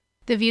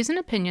The views and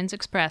opinions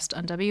expressed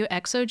on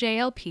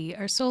WXOJLP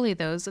are solely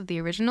those of the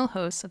original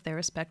hosts of their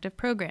respective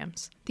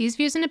programs. These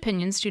views and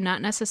opinions do not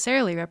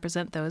necessarily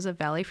represent those of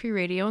Valley Free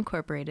Radio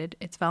Incorporated,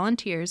 its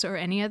volunteers, or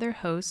any other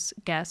hosts,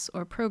 guests,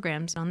 or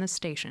programs on this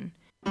station.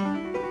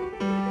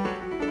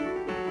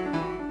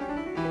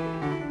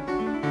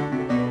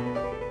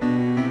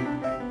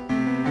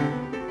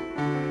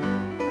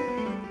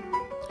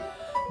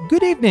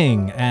 Good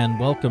evening, and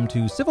welcome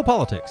to Civil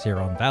Politics here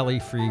on Valley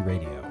Free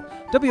Radio.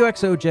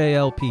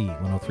 WXOJLP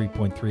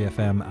 103.3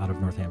 FM out of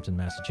Northampton,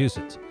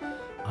 Massachusetts.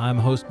 I'm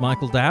host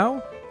Michael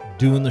Dow,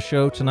 doing the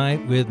show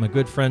tonight with my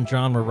good friend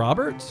John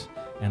Roberts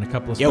and a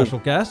couple of special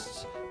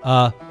guests.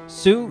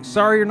 Sue,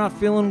 sorry you're not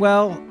feeling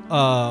well.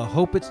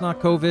 Hope it's not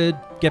COVID.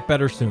 Get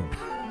better soon.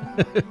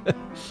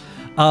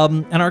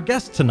 And our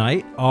guests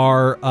tonight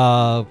are,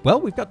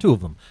 we've got two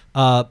of them.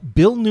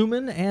 Bill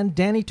Newman and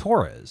Danny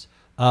Torres,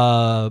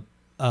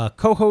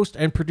 co-host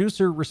and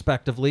producer,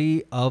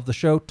 respectively, of the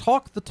show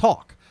Talk the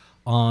Talk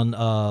on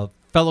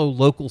fellow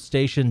local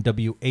station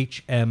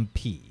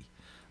WHMP.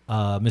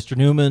 Mr.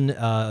 Newman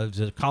is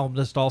a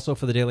columnist also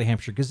for the Daily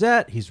Hampshire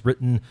Gazette. He's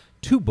written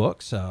two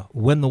books,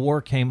 When the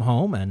War Came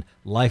Home and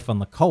Life on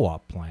the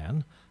Co-op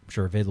Plan. I'm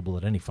sure available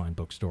at any fine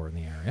bookstore in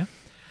the area.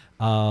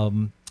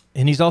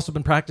 And he's also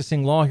been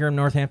practicing law here in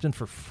Northampton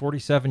for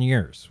 47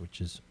 years, which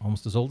is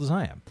almost as old as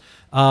I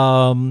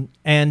am.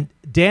 And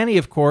Danny,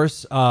 of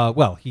course,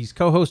 he's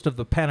co-host of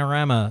the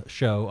Panorama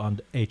show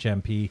on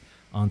HMP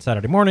on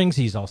Saturday mornings.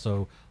 He's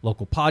also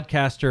local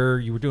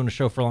podcaster. You were doing a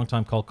show for a long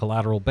time called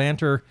Collateral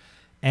Banter.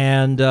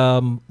 And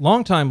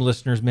longtime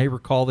listeners may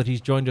recall that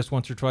he's joined us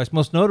once or twice,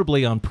 most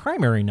notably on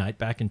primary night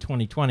back in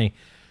 2020.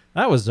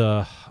 That was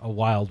a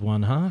wild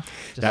one, huh?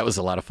 That was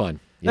a lot of fun.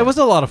 Yeah. That was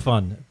a lot of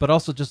fun, but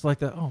also just like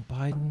that, oh,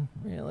 Biden,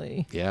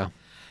 really? Yeah.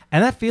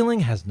 And that feeling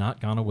has not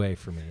gone away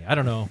for me. I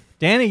don't know.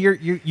 Danny,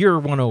 you're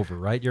one over,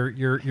 right?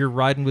 You're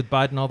riding with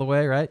Biden all the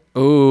way, right?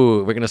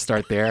 Ooh, we're gonna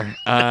start there.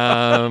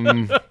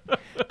 I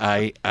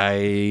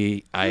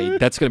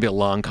that's gonna be a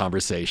long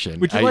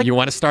conversation. You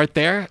want to start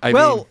there?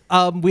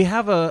 We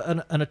have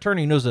an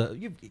attorney who knows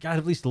you've got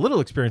at least a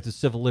little experience with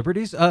civil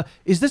liberties.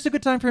 Is this a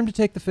good time for him to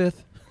take the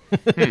fifth?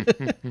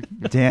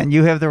 Dan,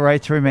 you have the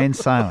right to remain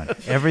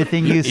silent.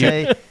 Everything you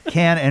say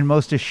can and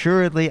most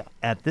assuredly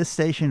at this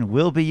station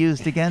will be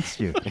used against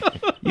you.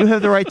 You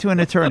have the right to an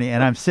attorney,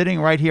 and I'm sitting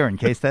right here in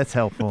case that's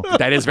helpful.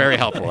 That is very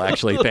helpful,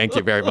 actually. Thank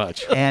you very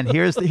much. And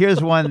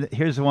here's one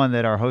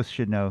that our host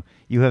should know.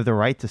 You have the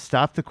right to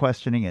stop the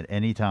questioning at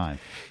any time.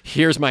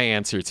 Here's my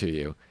answer to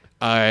you.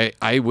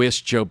 I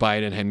wish Joe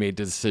Biden had made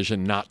the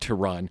decision not to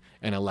run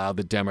and allow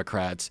the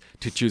Democrats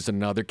to choose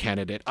another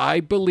candidate. I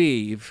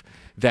believe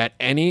that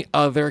any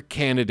other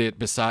candidate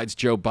besides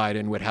Joe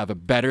Biden would have a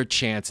better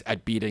chance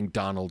at beating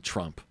Donald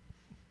Trump.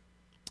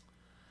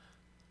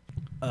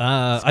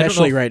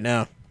 Especially right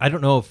now. I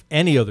don't know if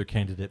any other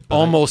candidate.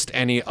 Almost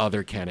any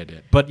other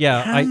candidate. But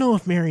yeah, I don't know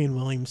if Marianne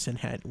Williamson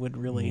would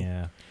really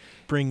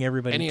bring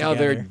everybody any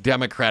together. Other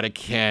Democratic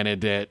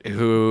candidate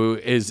who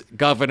is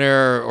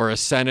governor or a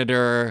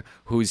senator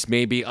who's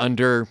maybe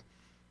under...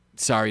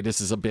 Sorry, this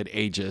is a bit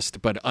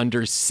ageist, but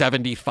under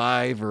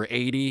 75 or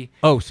 80.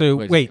 Oh, so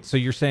wait, so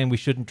you're saying we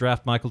shouldn't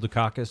draft Michael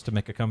Dukakis to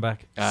make a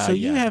comeback?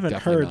 You haven't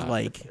heard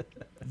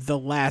the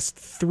last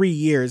 3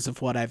 years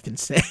of what I've been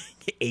saying.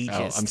 Ageist.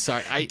 Oh, I'm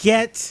sorry.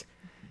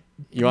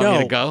 You want me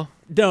to go?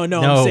 No.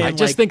 I'm saying I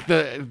just think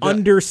the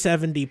under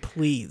 70,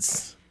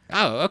 please.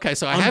 Oh, okay.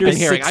 So I have been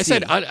hearing.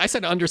 60. I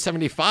said under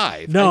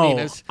 75.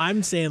 No,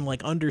 I'm saying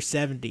like under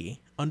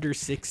 70. Under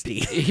 60.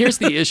 Here's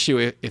the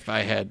issue. If I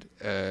had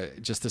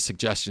just a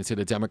suggestion to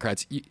the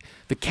Democrats,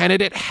 the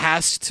candidate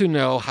has to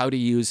know how to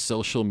use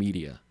social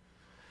media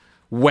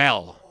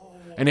well.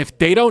 And if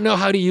they don't know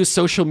how to use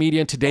social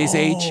media in today's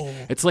age,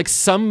 it's like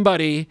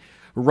somebody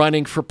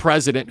running for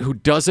president who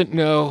doesn't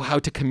know how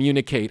to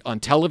communicate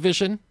on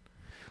television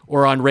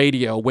or on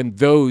radio when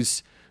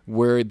those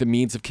were the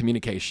means of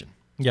communication.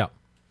 Yeah.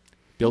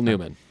 Bill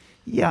Newman.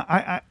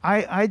 Yeah,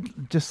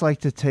 I'd just like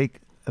to take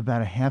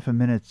about a half a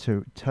minute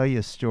to tell you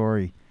a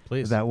story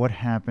about what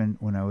happened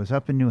when I was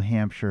up in New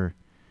Hampshire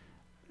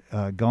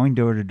going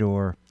door to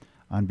door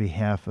on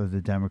behalf of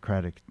the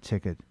Democratic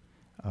ticket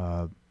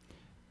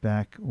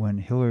back when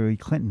Hillary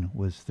Clinton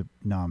was the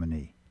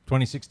nominee.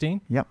 2016?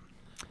 Yep.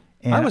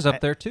 And I was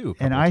up there too.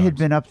 And I had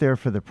been up there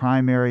for the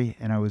primary,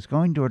 and I was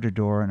going door to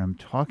door, and I'm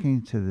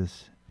talking to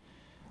this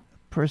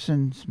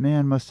person's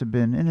man must have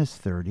been in his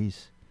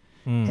 30s.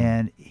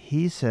 And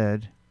he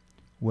said,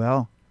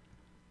 well,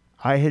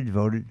 I had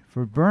voted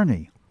for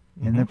Bernie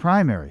in the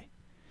primary.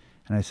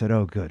 And I said,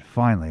 oh, good.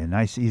 Finally, a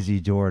nice, easy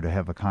door to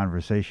have a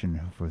conversation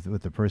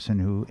with the person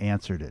who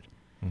answered it.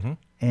 Mm-hmm.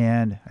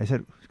 And I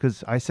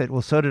said,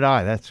 well, so did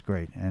I. That's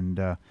great. And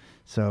how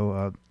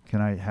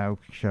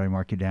should I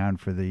mark you down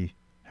for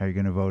how you're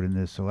going to vote in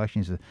this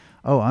election? He said,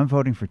 oh, I'm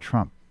voting for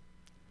Trump.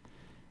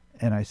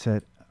 And I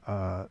said,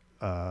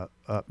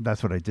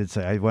 That's what I did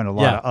say. I went a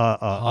lot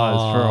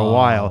of for a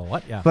while.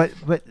 What? Yeah. But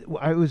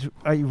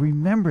I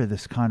remember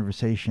this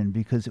conversation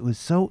because it was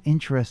so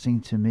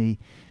interesting to me,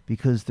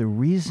 because the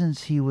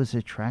reasons he was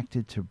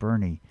attracted to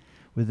Bernie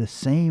were the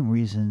same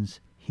reasons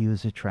he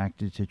was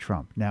attracted to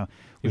Trump. Now,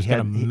 he was going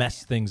to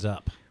mess things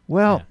up.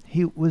 Well,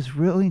 he was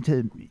willing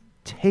to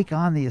take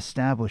on the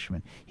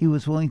establishment. He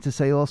was willing to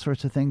say all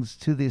sorts of things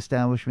to the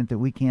establishment that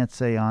we can't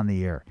say on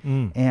the air.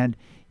 And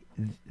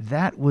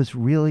that was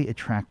really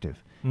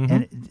attractive.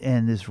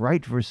 And this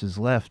right versus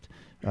left,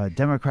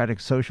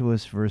 democratic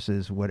socialist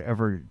versus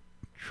whatever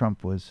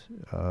Trump was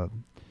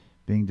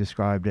being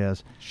described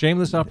as.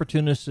 Shameless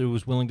opportunist who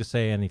was willing to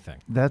say anything.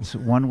 That's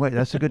one way.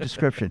 That's a good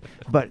description.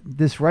 But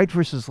this right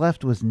versus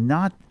left was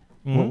not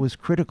what was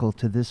critical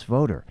to this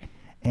voter.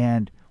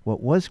 And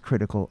what was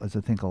critical is,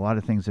 I think, a lot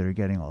of things that are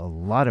getting a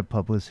lot of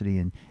publicity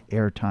and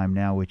airtime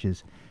now, which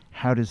is,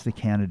 how does the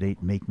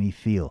candidate make me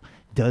feel?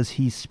 Does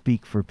he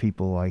speak for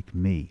people like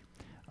me?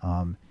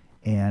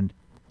 And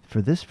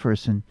for this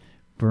person,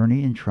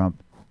 Bernie and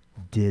Trump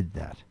did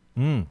that.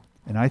 And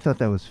I thought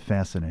that was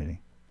fascinating.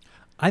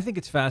 I think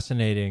it's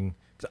fascinating.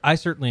 I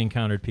certainly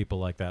encountered people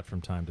like that from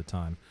time to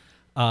time.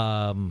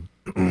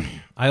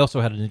 I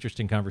also had an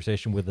interesting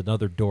conversation with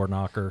another door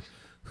knocker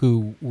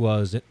who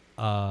was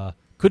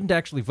couldn't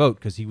actually vote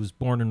because he was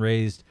born and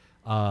raised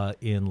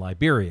in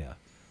Liberia,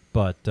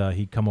 but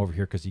he'd come over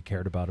here because he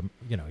cared about him.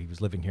 You know, he was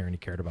living here and he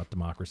cared about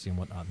democracy and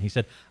whatnot. And he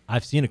said,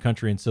 "I've seen a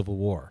country in civil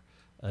war.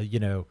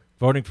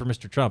 Voting for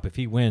Mr. Trump, if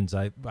he wins,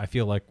 I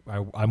feel like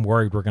I'm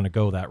worried we're going to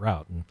go that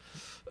route." And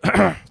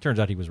turns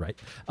out he was right.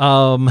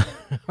 Or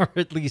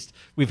at least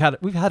we've had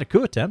a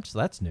coup attempt, so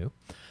that's new.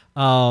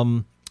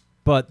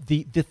 But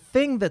the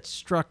thing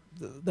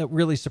that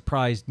really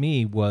surprised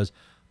me was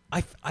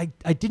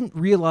I didn't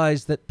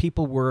realize that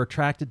people were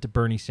attracted to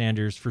Bernie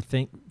Sanders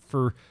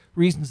for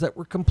reasons that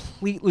were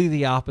completely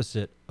the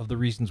opposite of the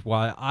reasons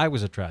why I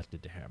was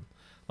attracted to him.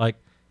 Like,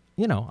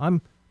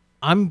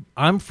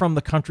 I'm from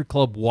the country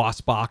club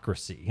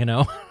waspocracy,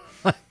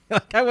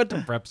 Like I went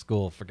to prep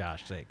school, for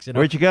gosh sakes.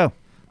 Where'd you go?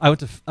 I went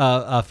to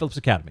Phillips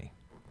Academy.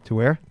 To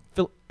where?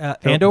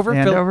 Andover.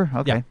 Andover?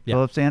 Okay. Yeah.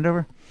 Phillips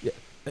Andover?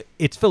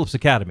 It's Phillips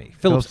Academy.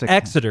 Phillips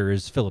Exeter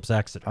is Phillips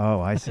Exeter. Oh,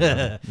 I see.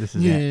 This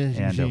is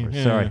Andover.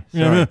 Sorry.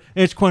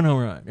 It's quite all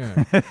right.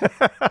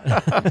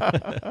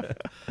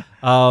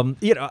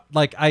 Yeah.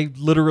 Like I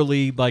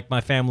literally,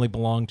 my family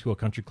belonged to a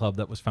country club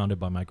that was founded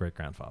by my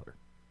great-grandfather.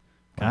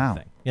 Kind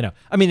of thing.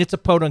 I mean, it's a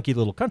podunky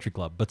little country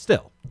club, but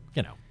still,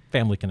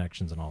 family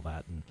connections and all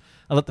that. And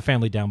I let the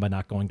family down by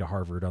not going to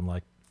Harvard,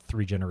 unlike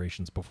 3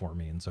 generations before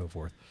me and so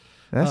forth.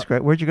 That's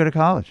great. Where'd you go to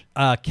college?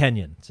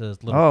 Kenyon. It's a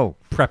little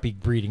preppy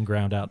breeding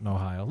ground out in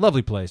Ohio.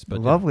 Lovely place, but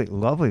lovely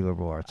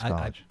liberal arts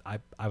college.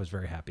 I was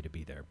very happy to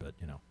be there, but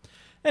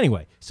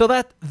Anyway, so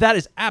that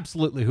is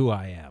absolutely who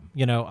I am.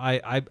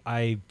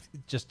 I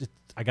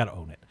got to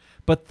own it.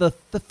 But the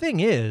thing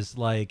is,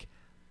 like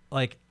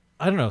I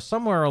don't know,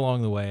 somewhere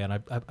along the way, and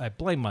I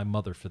blame my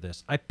mother for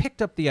this, I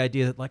picked up the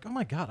idea that, like, oh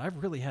my God, I've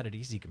really had it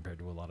easy compared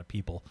to a lot of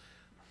people.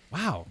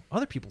 Wow,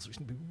 other people seem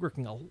to be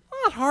working a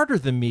lot harder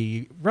than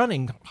me,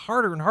 running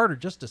harder and harder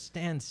just to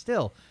stand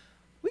still.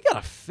 We got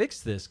to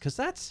fix this, because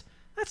that's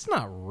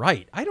not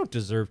right. I don't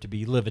deserve to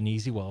be living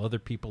easy while other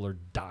people are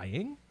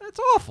dying. That's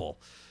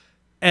awful.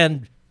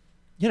 And,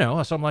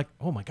 so I'm like,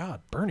 oh my God,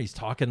 Bernie's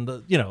talking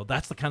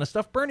that's the kind of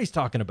stuff Bernie's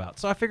talking about.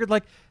 So I figured,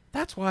 like,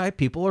 that's why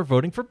people are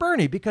voting for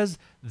Bernie, because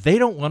they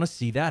don't want to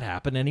see that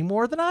happen any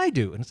more than I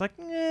do. And it's like,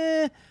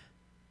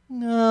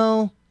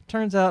 no.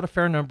 Turns out a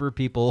fair number of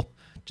people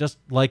just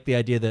like the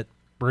idea that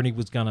Bernie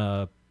was going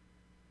to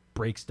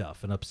break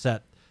stuff and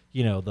upset,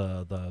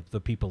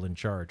 the people in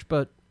charge.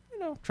 But,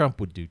 Trump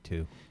would do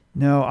too.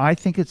 No, I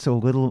think it's a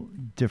little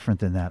different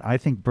than that. I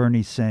think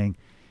Bernie's saying,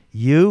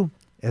 you,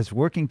 as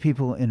working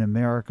people in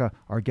America,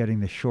 are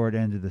getting the short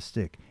end of the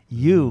stick.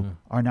 You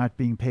are not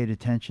being paid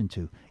attention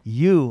to.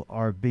 You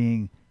are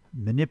being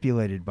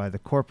manipulated by the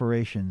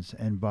corporations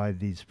and by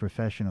these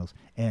professionals,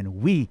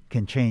 and we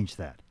can change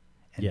that.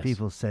 And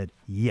people said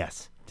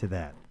yes to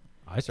that.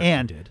 I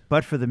certainly did.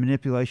 But for the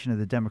manipulation of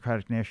the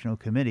Democratic National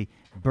Committee,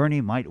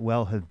 Bernie might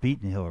well have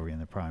beaten Hillary in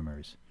the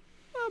primaries.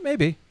 Well,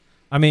 maybe.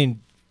 I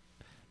mean,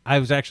 I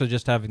was actually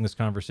just having this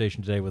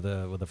conversation today with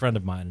a friend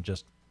of mine, and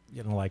just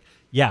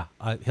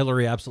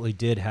Hillary absolutely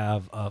did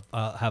have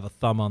a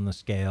thumb on the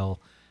scale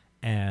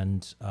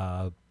and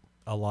a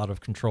lot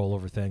of control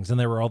over things, and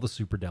there were all the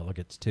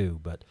superdelegates too.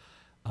 But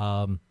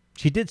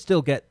she did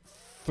still get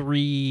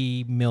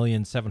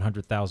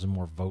 3,700,000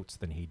 more votes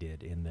than he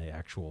did in the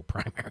actual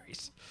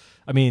primaries.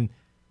 I mean,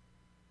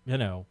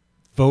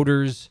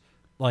 voters,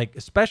 like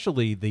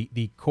especially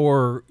the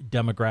core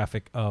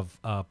demographic of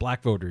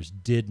black voters,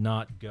 did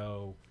not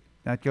go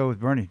with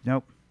Bernie.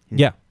 Nope.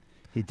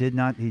 He did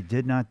not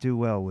do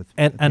well with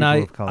people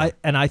of color.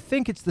 I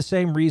think it's the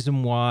same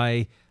reason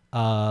why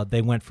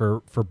they went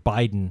for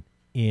Biden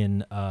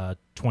in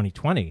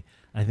 2020.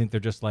 I think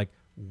they're just like,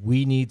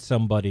 we need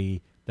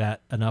somebody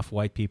that enough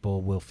white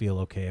people will feel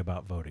okay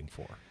about voting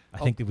for. I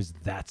think it was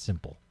that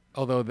simple.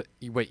 although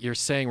what you're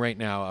saying right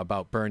now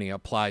about Bernie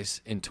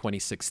applies in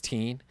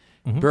 2016,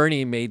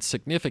 Bernie made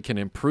significant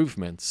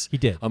improvements He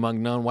did.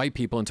 among non-white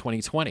people in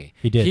 2020.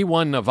 He did. He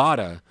won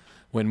Nevada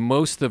when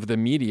most of the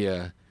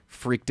media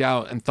freaked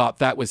out and thought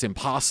that was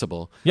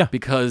impossible. Yeah.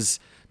 Because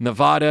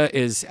Nevada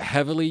is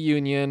heavily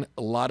union,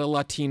 a lot of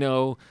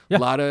Latino, Yeah. a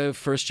lot of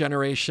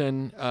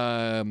first-generation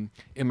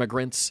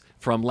immigrants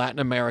from Latin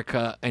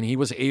America, and he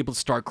was able to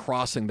start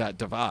crossing that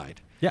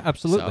divide. Yeah,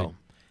 absolutely. So-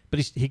 But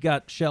he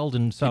got shelled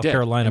in South did,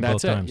 Carolina and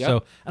both that's it, times. yep.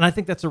 So, and I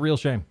think that's a real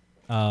shame.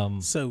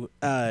 So,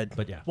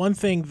 But yeah. one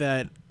thing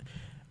that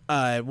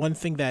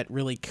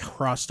really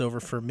crossed over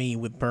for me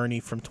with Bernie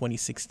from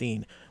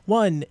 2016,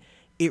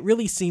 it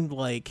really seemed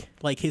like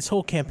his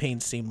whole campaign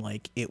seemed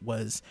like it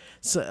was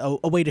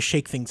a way to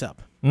shake things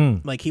up.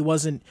 Like he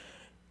wasn't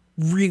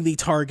really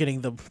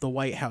targeting the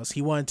White House.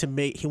 He wanted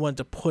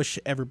to push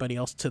everybody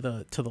else to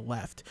the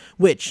left,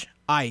 which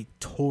I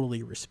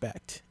totally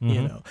respect.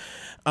 You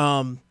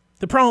know.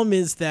 The problem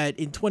is that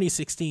in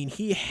 2016,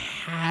 he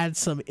had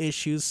some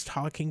issues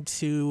talking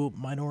to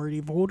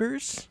minority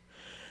voters,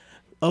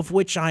 of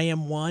which I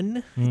am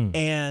one,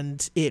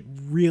 and it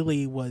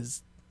really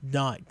was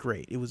not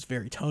great. It was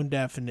very tone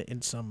deaf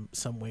in some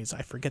ways.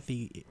 I forget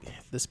the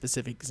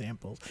specific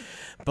examples,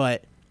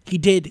 but he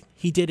did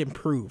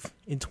improve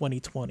in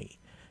 2020,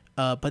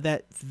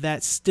 but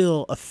that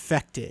still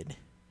affected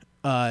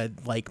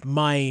like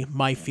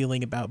my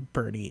feeling about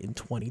Bernie in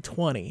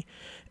 2020.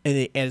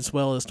 And as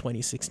well as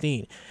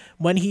 2016,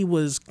 when he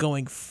was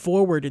going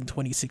forward in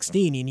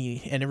 2016,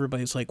 and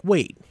everybody was like,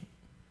 "Wait,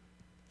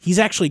 he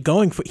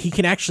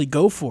can actually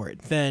go for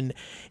it." Then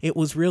it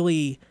was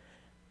really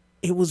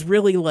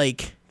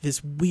like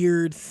this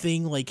weird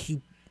thing. Like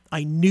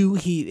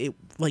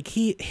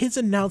his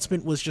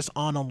announcement was just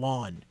on a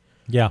lawn,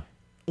 Yeah.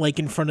 like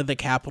in front of the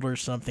Capitol or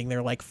something. There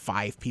are like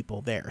 5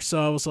 people there.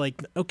 So I was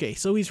like, okay,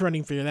 so he's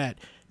running for that.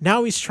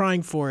 Now he's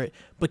trying for it,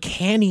 but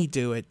can he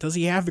do it? Does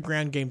he have the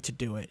ground game to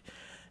do it?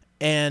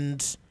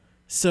 And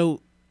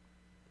so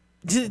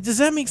does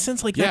that make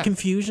sense? Like that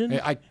confusion?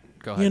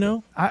 Go ahead. You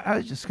know? I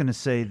was just going to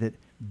say that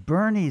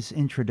Bernie's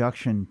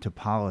introduction to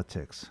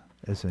politics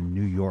as a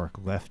New York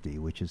lefty,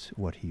 which is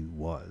what he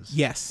was,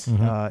 Yes.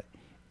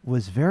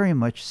 was very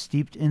much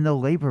steeped in the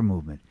labor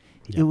movement.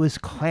 It was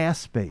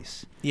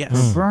class-based. Yes.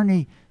 For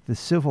Bernie, the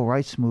civil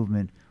rights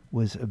movement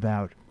was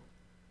about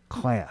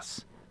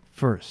class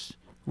first.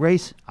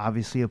 Race,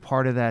 obviously a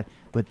part of that,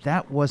 but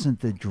that wasn't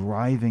the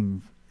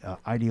driving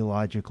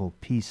ideological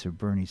piece of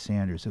Bernie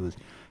Sanders. It was,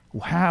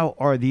 how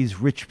are these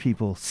rich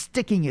people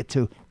sticking it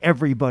to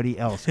everybody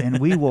else? And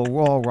we will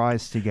all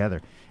rise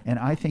together. And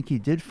I think he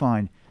did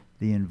find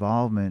the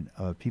involvement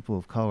of people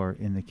of color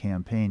in the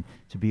campaign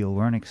to be a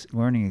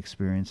learning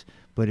experience,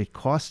 but it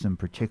cost him,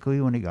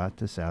 particularly when he got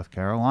to South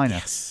Carolina,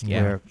 Yes.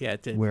 Yeah.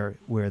 It did.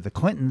 where the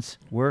Clintons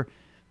were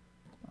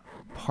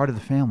part of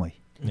the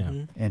family,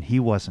 Yeah. and he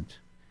wasn't.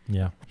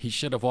 Yeah. He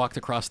should have walked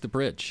across the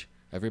bridge.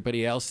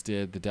 Everybody else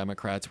did. The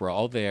Democrats were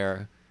all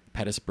there,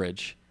 Pettus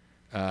Bridge,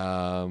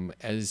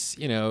 as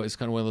you know, it's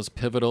kind of one of those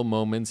pivotal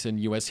moments in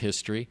U.S.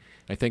 history.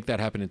 I think that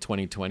happened in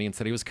 2020.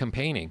 Instead, he was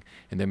campaigning,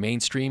 and the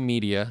mainstream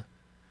media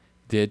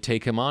did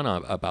take him on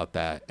about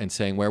that and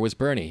saying, where was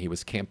Bernie? He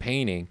was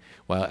campaigning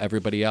while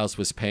everybody else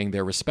was paying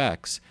their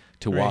respects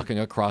to walking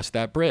across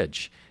that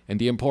bridge, and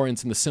the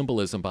importance and the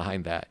symbolism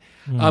behind that.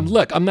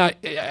 Look,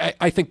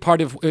 I think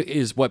part of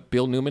is what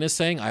Bill Newman is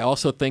saying. I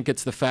also think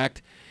it's the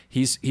fact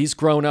he's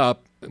grown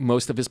up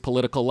most of his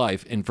political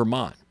life in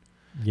Vermont,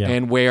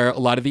 and where a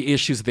lot of the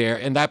issues there,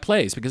 and that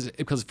plays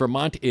because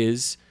Vermont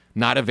is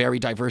not a very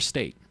diverse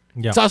state.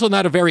 Yeah. It's also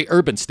not a very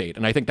urban state,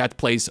 and I think that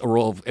plays a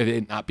role of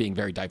it not being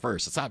very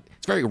diverse. It's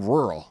very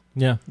rural.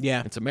 Yeah.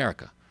 Yeah. It's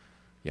America,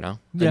 you know?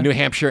 Yeah. And New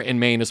Hampshire and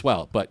Maine as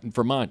well, but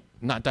Vermont,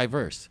 not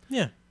diverse.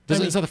 Yeah.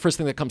 It's not the first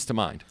thing that comes to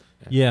mind.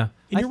 Yeah.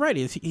 And you're right.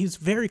 He's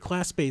very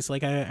class based.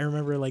 Like I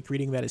remember like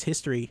reading about his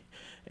history,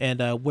 and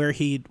where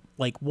he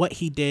like what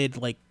he did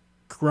like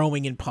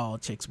growing in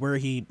politics, where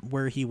he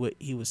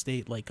was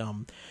state like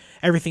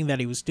everything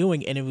that he was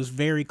doing, and it was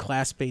very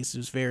class based. It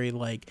was very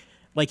like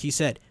you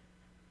said.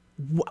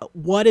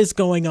 What is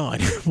going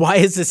on? Why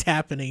is this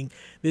happening?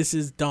 This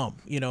is dumb.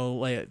 You know,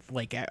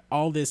 like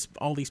all these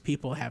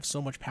people have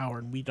so much power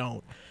and we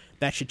don't.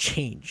 That should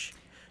change.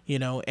 You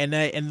know, and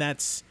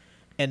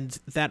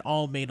that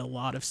all made a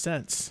lot of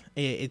sense.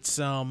 It's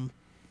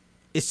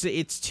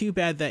too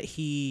bad that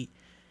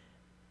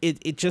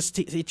it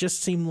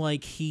just seemed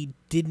like he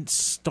didn't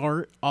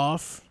start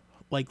off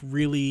like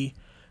really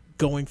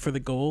going for the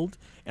gold,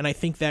 and I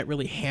think that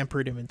really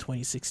hampered him in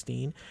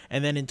 2016.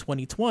 And then in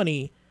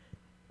 2020,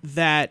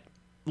 that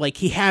like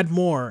he had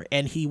more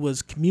and he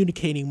was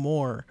communicating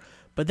more,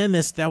 but then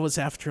that was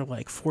after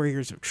like 4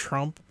 years of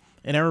Trump,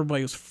 and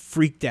everybody was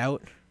freaked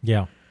out.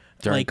 Yeah.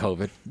 During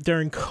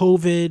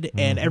COVID,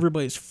 and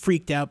everybody was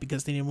freaked out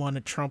because they didn't want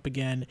a Trump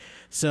again.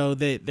 So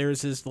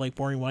there's this like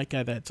boring white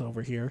guy that's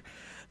over here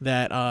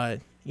that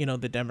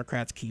the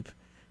Democrats keep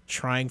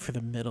trying for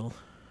the middle.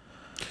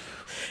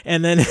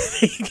 And then,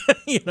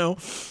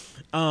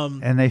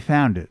 And they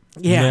found it.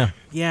 yeah,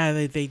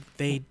 they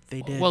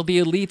did. Well, the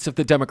elites of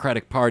the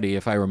Democratic Party,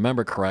 if I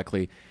remember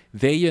correctly,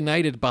 they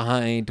united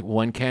behind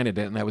one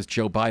candidate, and that was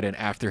Joe Biden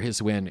after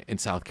his win in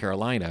South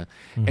Carolina.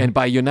 And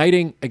by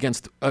uniting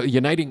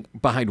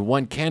behind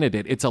one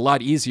candidate, it's a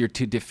lot easier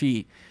to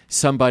defeat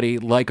somebody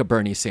like a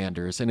Bernie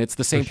Sanders. And it's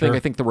the same thing I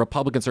think the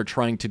Republicans are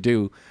trying to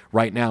do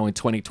right now in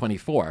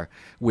 2024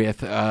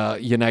 with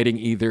uniting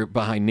either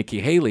behind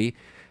Nikki Haley,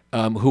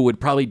 who would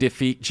probably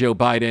defeat Joe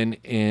Biden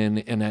in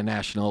a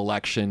national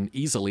election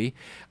easily,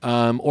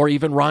 or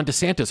even Ron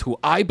DeSantis, who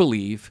I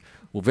believe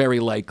will very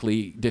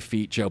likely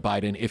defeat Joe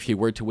Biden if he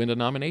were to win a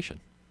nomination.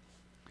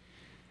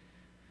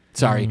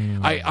 Sorry.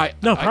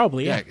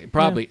 Probably.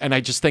 Probably. And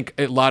I just think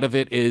a lot of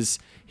it is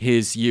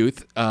his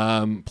youth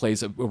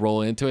plays a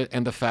role into it,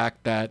 and the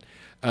fact that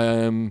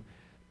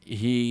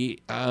he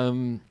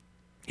can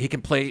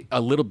play a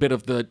little bit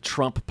of the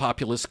Trump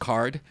populist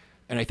card,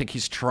 and I think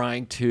he's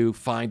trying to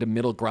find a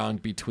middle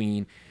ground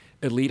between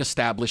elite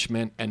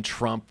establishment and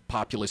Trump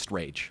populist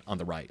rage on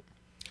the right.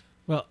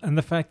 Well, and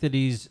the fact that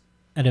he's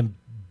an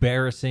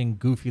embarrassing,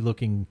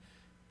 goofy-looking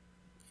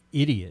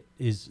idiot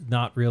is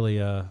not really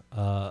a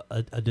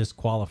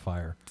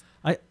disqualifier.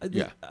 I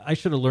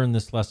should have learned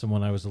this lesson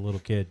when I was a little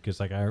kid, because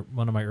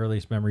one of my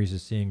earliest memories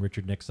is seeing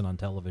Richard Nixon on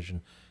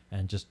television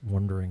and just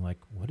wondering, like,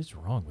 what is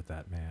wrong with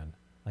that man?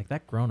 Like,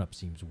 that grown-up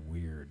seems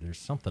weird. There's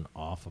something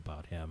off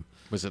about him.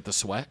 Was it the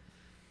sweat?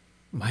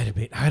 Might have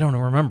been. I don't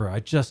remember.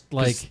 I just,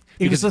 like,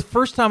 it was the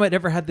first time I'd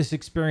ever had this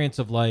experience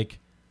of, like,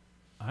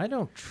 I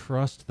don't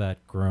trust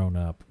that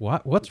grown-up.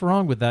 What's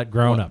wrong with that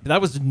grown-up?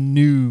 That was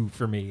new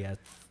for me at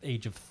the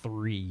age of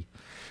 3.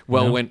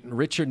 Well, when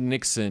Richard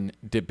Nixon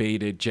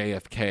debated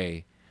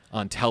JFK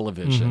on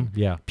television,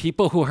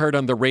 people who heard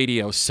on the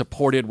radio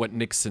supported what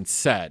Nixon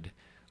said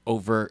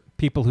over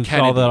people who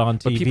Kennedy, saw that on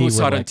TV. But people who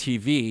saw it on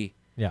TV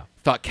Yeah.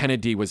 thought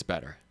Kennedy was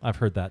better. I've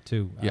heard that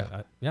too.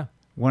 Yeah. Yeah.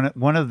 One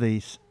of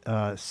the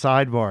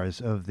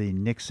sidebars of the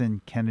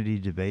Nixon-Kennedy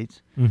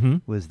debates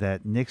was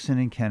that Nixon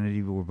and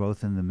Kennedy were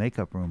both in the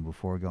makeup room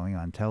before going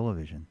on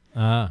television.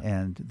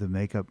 And the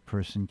makeup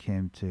person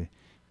came to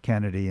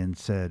Kennedy and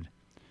said,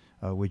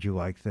 would you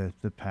like the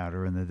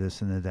powder and the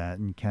this and the that?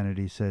 And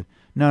Kennedy said,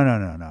 no,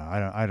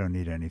 I don't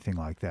need anything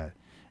like that.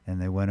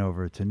 And they went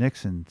over to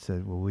Nixon and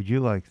said, well, would you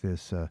like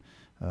this,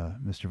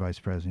 Mr. Vice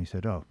President? He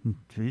said, oh,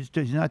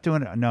 he's not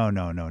doing it. No,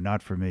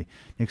 not for me.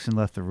 Nixon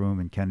left the room,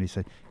 and Kennedy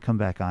said, come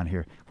back on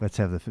here. Let's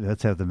have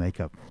the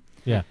makeup.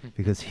 Yeah.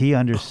 Because he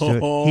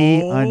understood.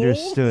 He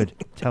understood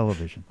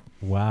television.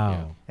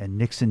 Wow. And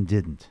Nixon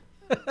didn't.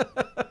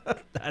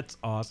 That's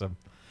awesome.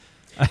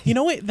 You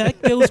know what?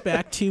 That goes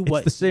back to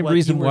what it's the same what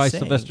reason you were why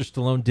saying. Sylvester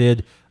Stallone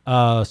did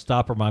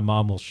Stop or My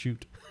Mom Will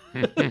Shoot.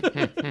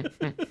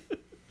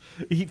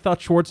 He thought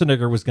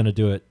Schwarzenegger was going to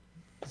do it,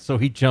 so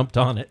he jumped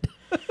on it.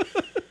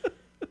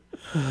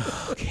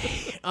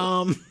 Okay.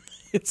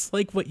 It's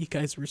like what you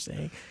guys were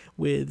saying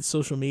with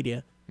social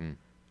media.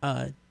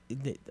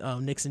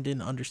 Nixon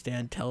didn't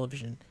understand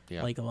television,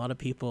 like a lot of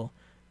people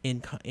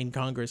in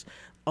Congress.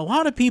 A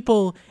lot of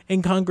people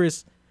in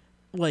Congress,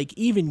 like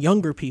even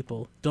younger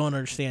people, don't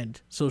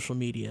understand social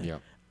media.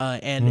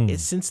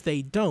 Since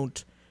they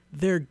don't,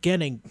 they're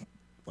getting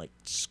like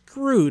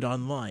screwed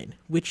online,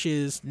 which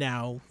is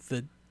now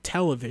the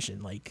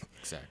television. Like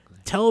Exactly.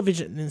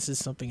 television, this is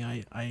something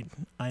I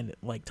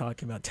like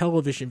talking about.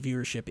 Television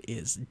viewership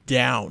is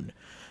down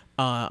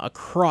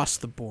across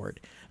the board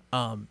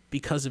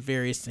because of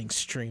various things,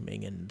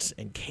 streaming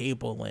and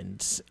cable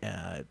and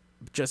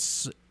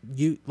just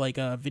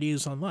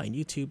videos online,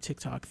 YouTube,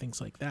 TikTok, things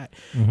like that.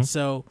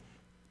 So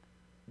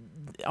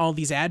all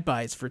these ad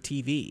buys for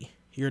TV,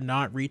 you're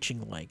not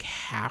reaching like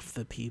half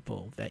the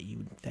people that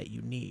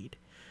you need,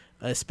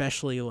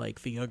 especially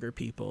like the younger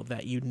people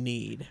that you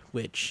need,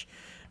 which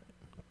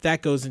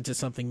that goes into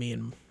something me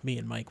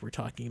and Mike were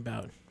talking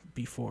about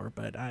before.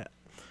 But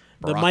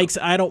the mics,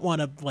 I don't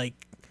want to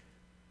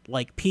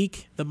like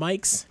peak the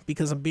mics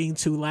because I'm being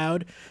too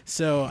loud,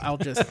 so I'll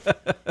just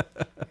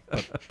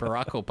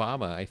Barack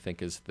Obama, I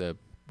think, is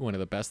one of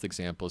the best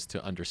examples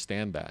to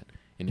understand that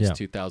in his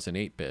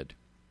 2008 bid.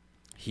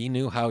 He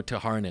knew how to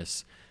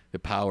harness the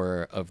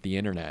power of the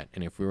internet.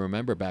 And if we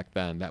remember back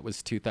then, that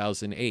was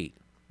 2008.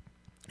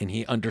 And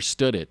he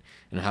understood it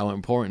and how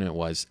important it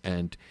was.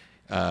 And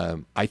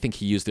I think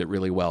he used it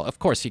really well. Of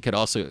course, he could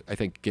also, I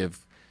think,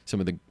 give some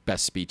of the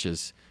best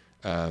speeches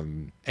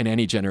in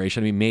any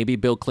generation. I mean, maybe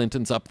Bill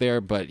Clinton's up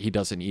there, but he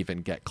doesn't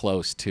even get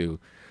close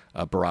to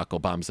Barack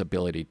Obama's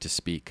ability to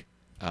speak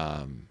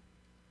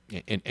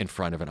in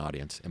front of an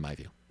audience, in my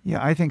view.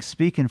 Yeah, I think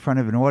speak in front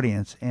of an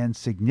audience, and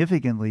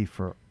significantly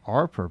for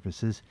our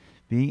purposes,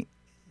 being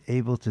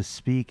able to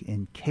speak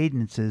in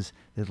cadences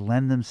that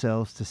lend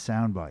themselves to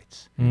sound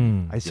bites.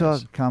 I saw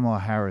Kamala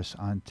Harris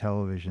on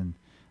television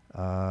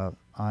on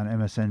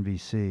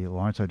MSNBC,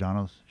 Lawrence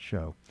O'Donnell's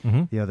show,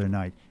 the other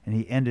night, and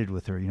he ended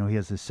with her. You know, he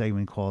has this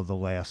segment called The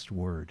Last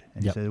Word,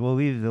 and he said, "We'll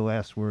leave the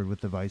last word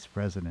with the vice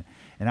president."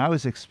 And I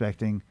was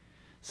expecting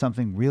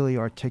something really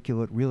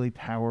articulate, really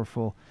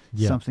powerful,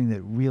 Yeah. something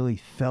that really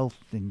felt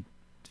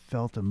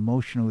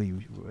emotionally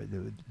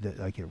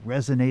like it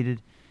resonated.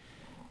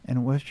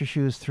 And after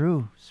she was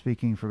through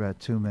speaking for about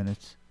 2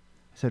 minutes,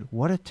 I said,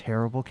 "What a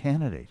terrible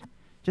candidate!"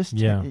 Just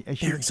Yeah.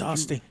 They're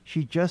exhausting.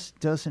 She just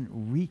doesn't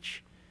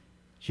reach.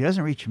 She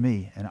doesn't reach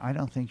me, and I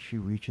don't think she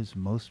reaches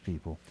most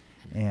people.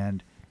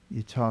 And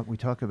we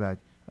talk about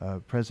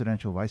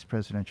presidential, vice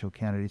presidential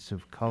candidates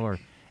of color,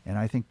 and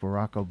I think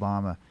Barack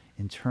Obama,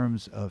 in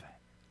terms of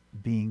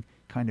being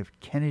kind of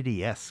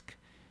Kennedy-esque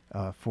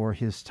for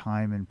his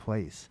time and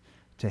place,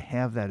 to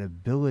have that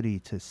ability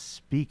to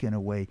speak in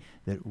a way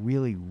that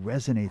really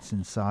resonates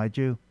inside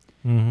you,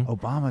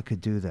 Obama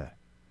could do that.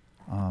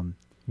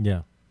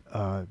 Yeah.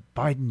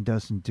 Biden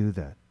doesn't do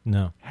that.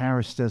 No.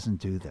 Harris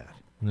doesn't do that.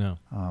 No.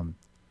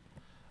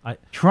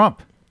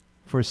 Trump,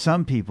 for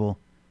some people,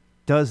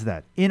 does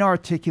that.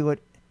 Inarticulate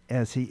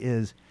as he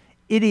is,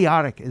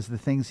 idiotic as the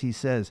things he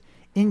says,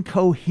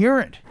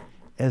 incoherent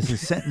as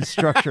his sentence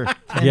structure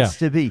tends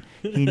to be,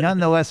 he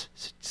nonetheless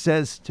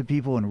says to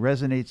people and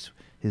resonates,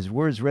 his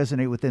words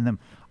resonate within them,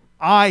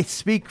 "I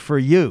speak for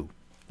you.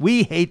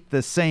 We hate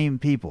the same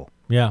people."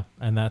 Yeah,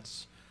 and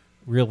that's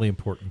really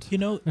important. You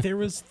know,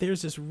 there's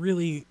this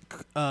really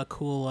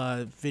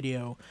cool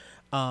video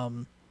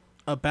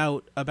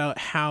about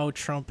how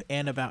Trump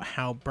and about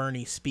how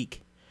Bernie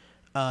speak.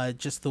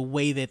 Just the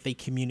way that they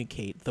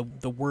communicate,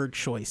 the word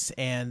choice,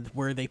 and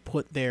where they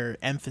put their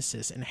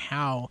emphasis, and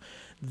how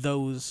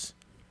those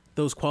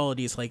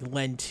qualities like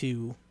lend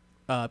to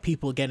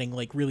people getting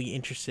like really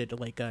interested.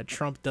 Like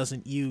Trump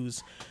doesn't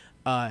use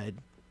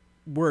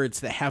words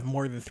that have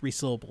more than 3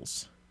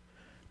 syllables.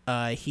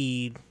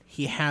 He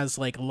has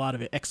like a lot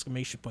of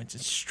exclamation points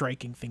and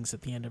striking things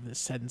at the end of his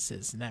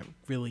sentences, and that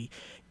really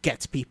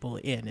gets people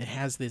in.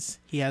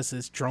 He has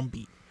this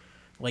drumbeat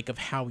like of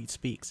how he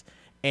speaks.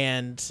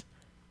 And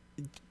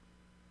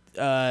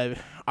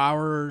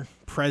our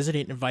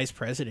president and vice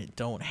president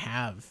don't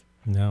have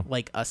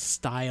like a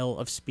style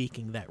of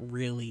speaking that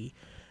really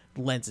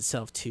lends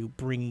itself to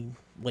bringing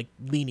like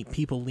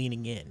people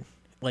leaning in.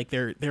 Like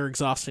they're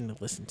exhausting to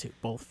listen to,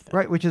 both of them.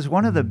 Right, which is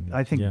one of the,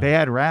 I think,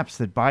 bad raps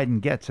that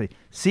Biden gets.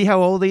 See how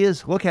old he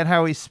is? Look at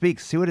how he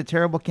speaks. See what a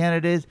terrible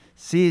candidate is?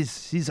 See,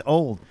 he's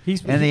old.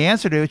 And the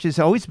answer to it has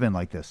always been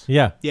like this.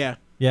 Yeah. Yeah.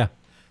 Yeah.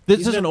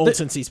 He's been old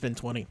since he's been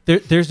 20.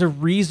 There's a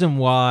reason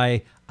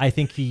why I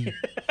think he...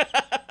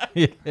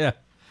 yeah.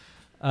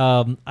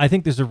 I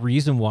think there's a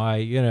reason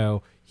why,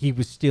 he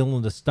was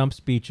stealing the stump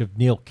speech of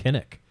Neil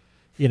Kinnock,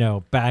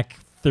 back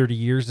 30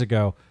 years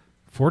ago.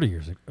 40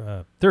 years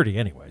ago, 30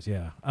 anyways,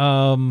 yeah.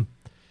 Who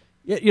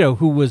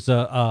was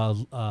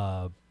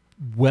a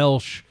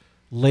Welsh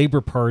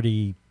Labour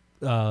Party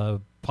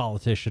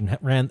politician,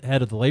 ran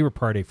head of the Labour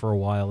Party for a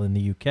while in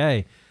the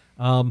UK,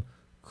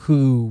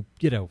 who,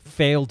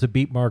 failed to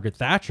beat Margaret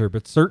Thatcher,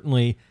 but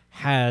certainly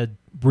had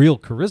real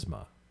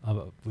charisma,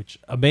 which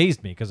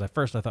amazed me because at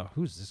first I thought,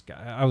 who's this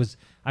guy?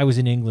 I was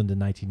in England in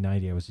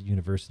 1990. I was at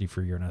university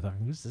for a year, and I thought,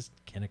 who's this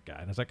Kinnock guy?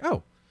 And I was like, oh,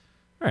 all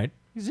right,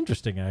 he's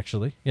interesting,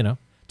 actually,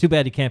 Too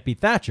bad he can't beat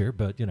Thatcher,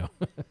 but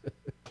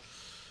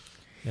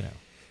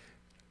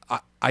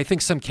I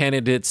think some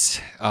candidates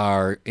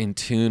are in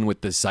tune with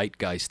the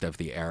zeitgeist of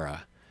the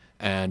era,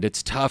 and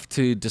it's tough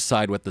to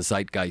decide what the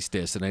zeitgeist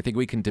is. And I think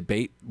we can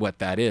debate what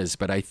that is,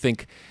 but I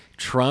think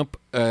Trump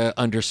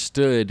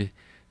understood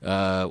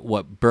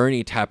what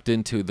Bernie tapped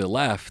into the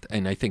left,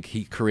 and I think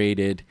he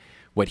created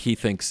what he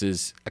thinks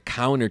is a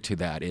counter to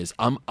that is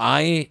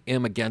I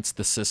am against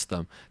the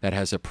system that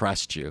has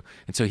oppressed you.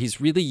 And so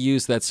he's really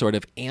used that sort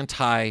of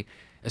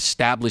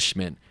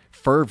anti-establishment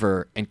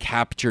fervor and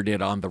captured it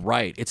on the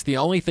right. It's the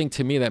only thing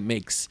to me that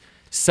makes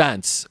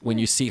sense when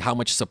you see how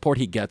much support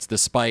he gets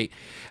despite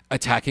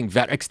attacking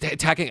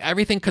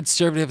everything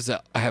conservatives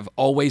have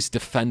always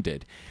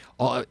defended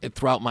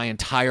throughout my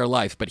entire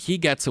life. But he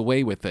gets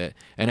away with it.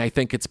 And I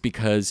think it's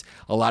because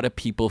a lot of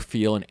people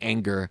feel an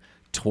anger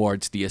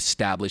towards the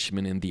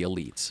establishment and the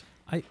elites.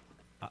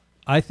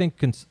 I think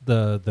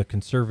the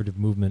conservative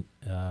movement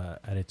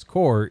at its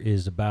core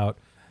is about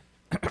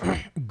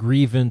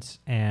grievance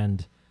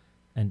and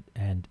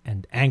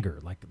anger,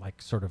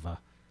 like sort of a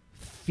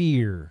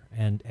fear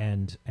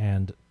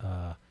and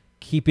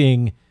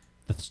keeping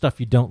the stuff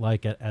you don't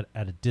like at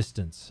a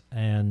distance,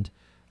 and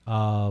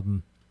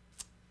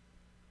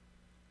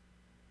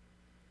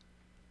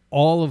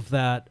all of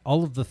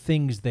the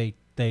things they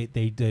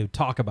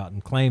talk about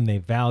and claim they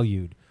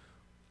valued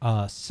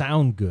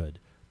sound good,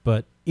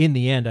 but in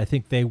the end, I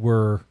think they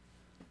were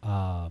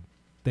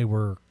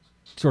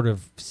sort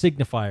of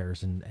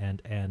signifiers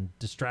and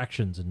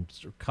distractions and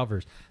sort of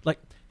covers. Like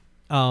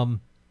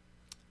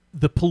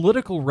the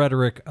political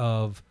rhetoric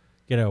of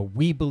I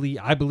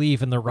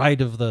believe in the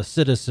right of the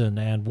citizen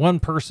and one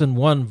person,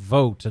 one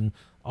vote, and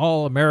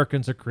all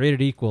Americans are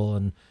created equal,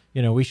 and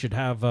we should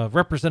have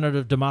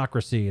representative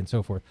democracy and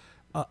so forth.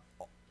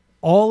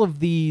 All of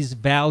these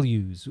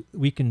values,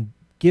 we can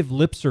give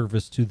lip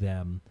service to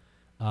them.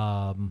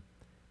 I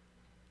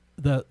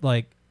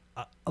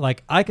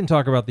can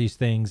talk about these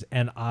things,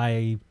 and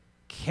I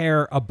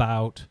care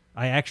about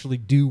I actually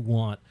do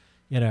want,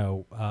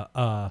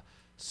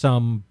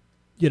 some,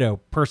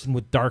 person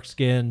with dark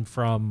skin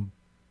from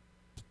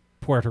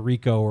Puerto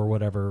Rico or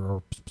whatever,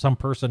 or some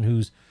person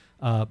who's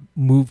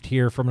moved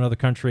here from another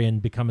country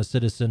and become a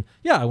citizen.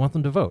 Yeah, I want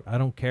them to vote. I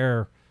don't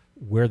care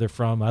where they're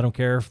from. I don't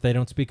care if they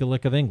don't speak a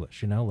lick of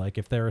English. Like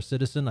if they're a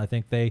citizen, I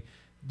think they,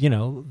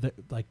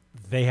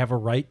 they have a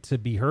right to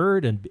be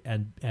heard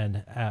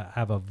and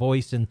have a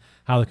voice in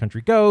how the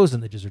country goes,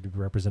 and they deserve to be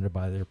represented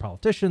by their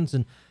politicians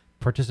and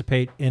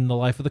participate in the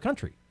life of the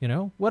country.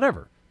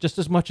 Whatever, just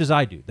as much as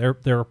I do.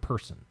 They're a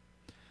person,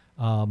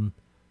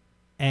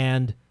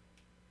 and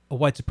a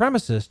white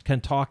supremacist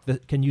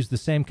can use the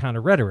same kind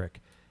of rhetoric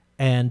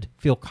and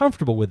feel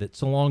comfortable with it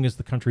so long as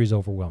the country is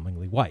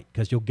overwhelmingly white,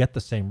 because you'll get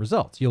the same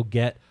results. You'll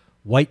get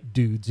white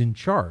dudes in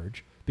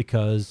charge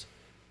because,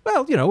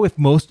 well,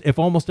 if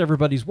almost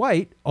everybody's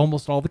white,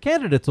 almost all the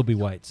candidates will be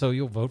white. So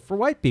you'll vote for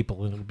white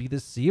people and it'll be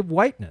this sea of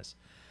whiteness.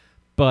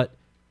 But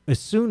as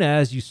soon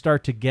as you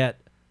start to get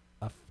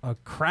a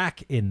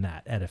crack in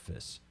that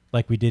edifice,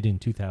 like we did in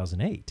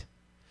 2008,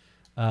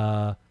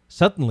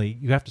 suddenly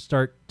you have to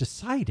start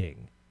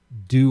deciding,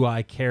 do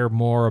I care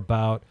more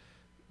about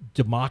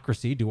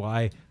democracy? Do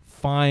I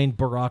find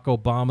Barack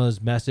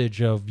Obama's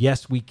message of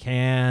yes, we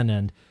can,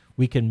 and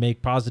we can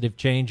make positive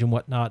change and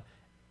whatnot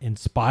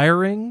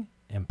inspiring,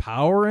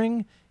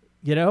 empowering?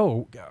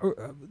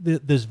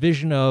 This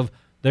vision of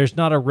there's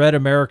not a red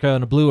America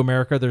and a blue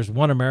America, there's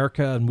one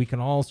America, and we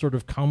can all sort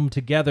of come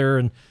together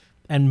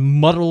and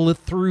muddle it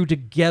through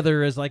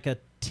together as like a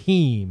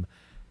team.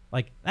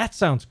 Like, that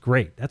sounds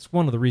great. That's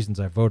one of the reasons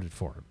I voted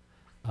for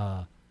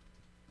him.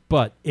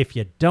 But if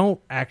you don't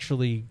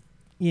actually,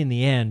 in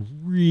the end,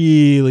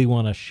 really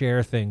want to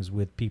share things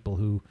with people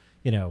who,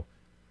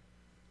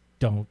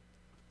 don't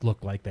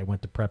look like they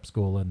went to prep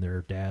school and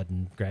their dad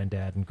and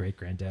granddad and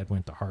great-granddad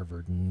went to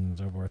Harvard and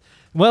so forth,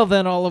 well,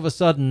 then all of a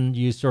sudden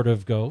you sort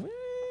of go,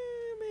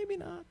 maybe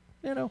not.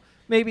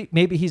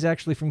 Maybe he's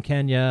actually from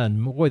Kenya,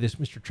 and boy, this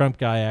Mr. Trump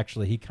guy,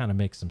 actually, he kind of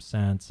makes some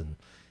sense, and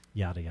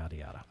yada, yada,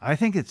 yada. I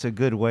think it's a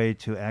good way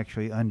to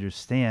actually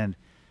understand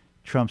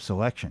Trump's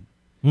election.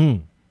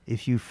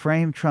 If you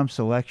frame Trump's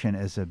election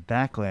as a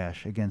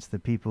backlash against the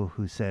people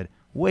who said,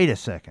 wait a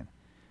second,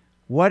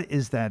 what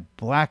is that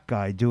black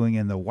guy doing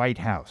in the White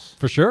House?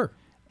 For sure.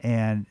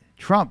 And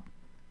Trump,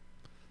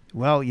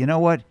 well, you know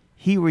what?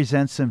 He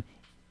resents him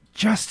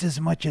just as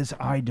much as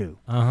I do.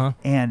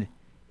 And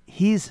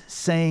he's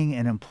saying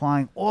and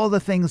implying all the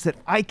things that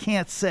I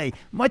can't say,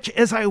 much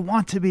as I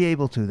want to be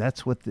able to.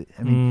 That's what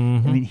I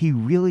mean, he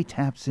really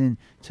taps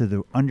into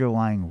the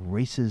underlying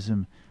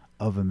racism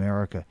of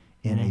America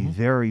in a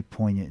very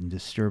poignant and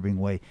disturbing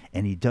way.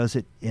 And he does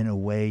it in a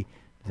way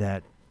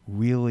that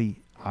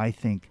really, I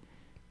think,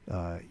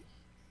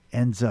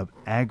 ends up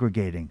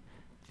aggregating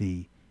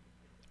the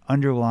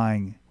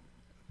underlying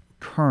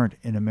current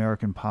in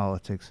American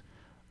politics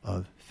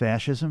of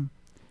fascism,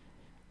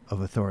 of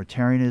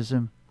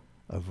authoritarianism,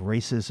 of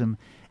racism.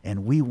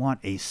 And we want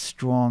a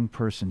strong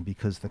person,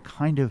 because the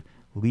kind of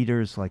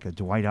leaders like a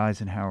Dwight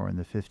Eisenhower in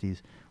the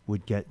 50s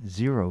would get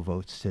 0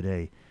 votes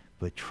today.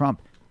 But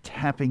Trump,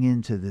 tapping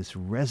into this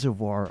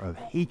reservoir of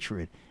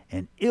hatred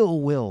and ill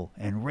will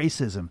and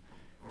racism,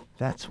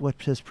 that's what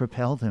has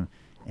propelled him.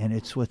 And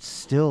it's what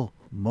still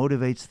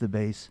motivates the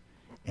base,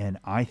 and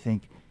I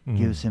think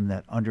gives him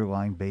that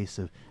underlying base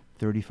of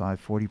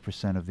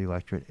 35-40% of the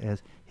electorate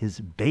as his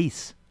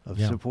base of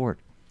support.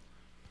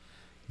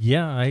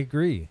 Yeah, I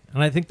agree.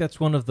 And I think that's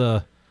one of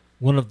the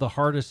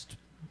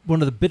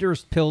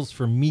bitterest pills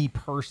for me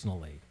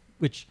personally,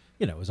 which,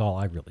 is all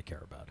I really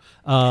care about.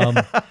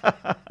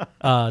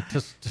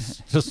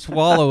 To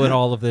swallow in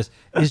all of this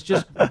is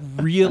just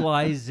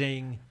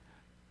realizing.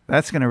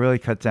 That's going to really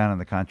cut down on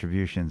the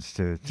contributions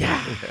to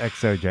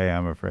XOJ,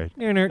 I'm afraid.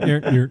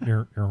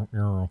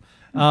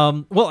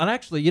 Well, and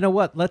actually, you know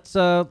what? Let's.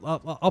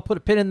 I'll put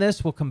a pin in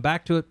this. We'll come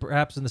back to it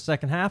perhaps in the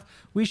second half.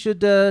 We should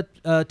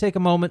take a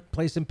moment,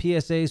 play some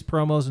PSAs,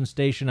 promos, and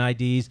station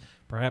IDs.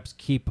 Perhaps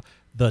keep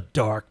the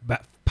dark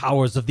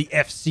powers of the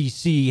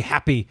FCC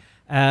happy.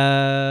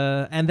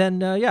 And then,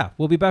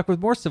 we'll be back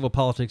with more civil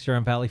politics here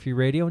on Valley Free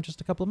Radio in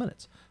just a couple of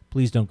minutes.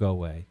 Please don't go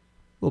away.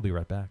 We'll be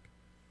right back.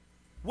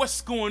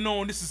 What's going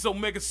on? This is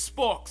Omega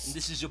Sparks. And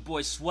this is your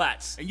boy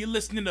Swats. And you're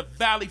listening to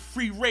Valley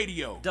Free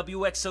Radio.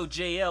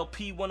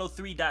 WXOJLP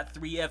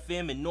 103.3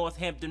 FM in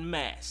Northampton,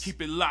 Mass.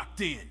 Keep it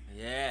locked in.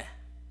 Yeah.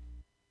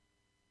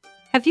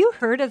 Have you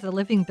heard of the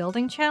Living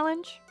Building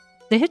Challenge?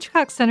 The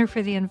Hitchcock Center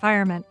for the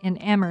Environment in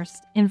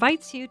Amherst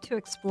invites you to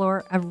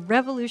explore a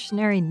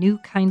revolutionary new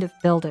kind of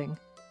building.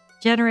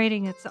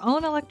 Generating its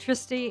own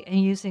electricity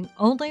and using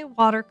only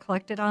water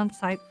collected on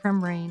site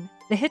from rain,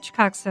 the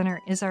Hitchcock Center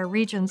is our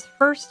region's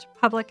first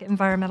public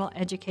environmental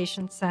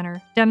education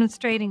center,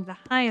 demonstrating the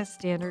highest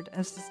standard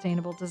of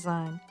sustainable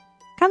design.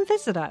 Come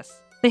visit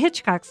us, the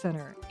Hitchcock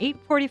Center,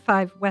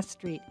 845 West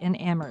Street in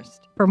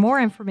Amherst. For more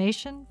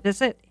information,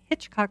 visit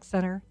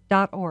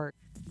hitchcockcenter.org.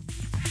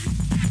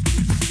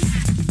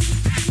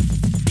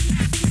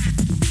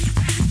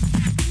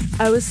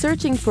 I was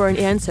searching for an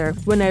answer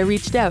when I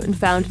reached out and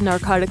found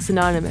Narcotics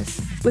Anonymous.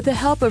 With the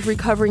help of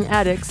recovering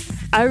addicts,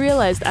 I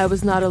realized I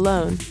was not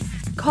alone.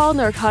 Call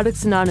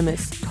Narcotics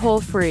Anonymous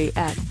toll-free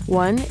at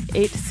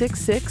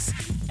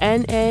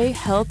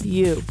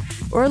 1-866-NA-HELP-U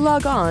or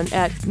log on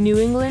at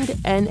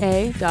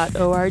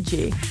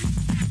newenglandna.org.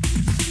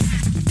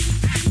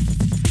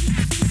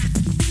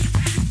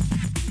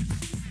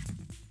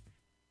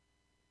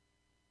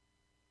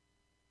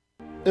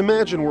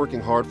 Imagine working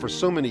hard for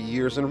so many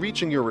years and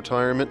reaching your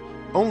retirement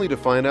only to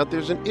find out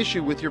there's an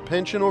issue with your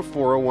pension or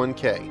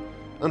 401k.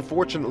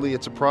 Unfortunately,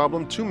 it's a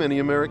problem too many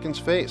Americans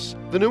face.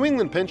 The New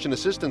England Pension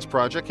Assistance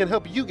Project can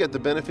help you get the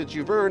benefits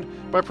you've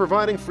earned by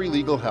providing free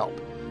legal help.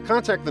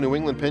 Contact the New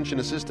England Pension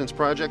Assistance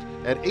Project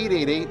at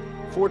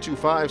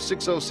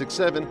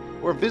 888-425-6067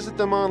 or visit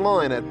them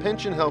online at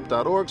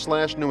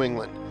pensionhelp.org/New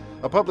England.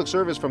 A public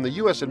service from the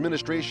U.S.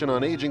 Administration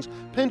on Aging's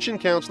Pension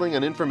Counseling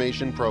and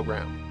Information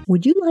Program.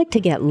 Would you like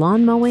to get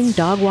lawn mowing,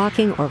 dog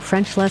walking, or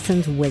French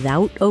lessons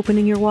without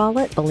opening your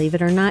wallet? Believe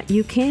it or not,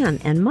 you can,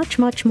 and much,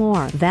 much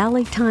more.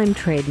 Valley Time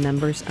Trade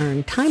members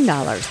earn time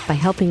dollars by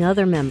helping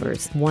other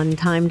members. One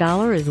time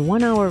dollar is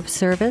 1 hour of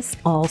service.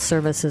 All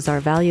services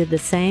are valued the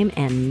same,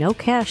 and no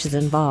cash is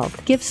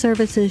involved. Give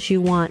services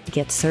you want,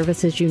 get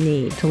services you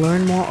need. To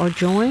learn more or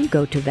join,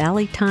 go to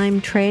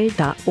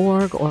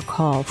valleytimetrade.org or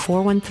call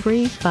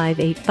 413-585-0373.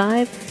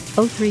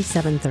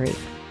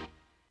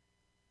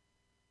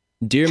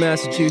 Dear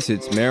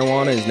Massachusetts,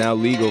 marijuana is now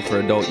legal for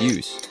adult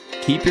use.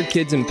 Keep your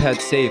kids and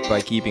pets safe by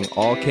keeping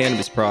all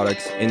cannabis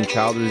products in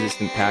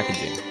child-resistant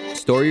packaging.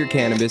 Store your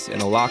cannabis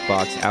in a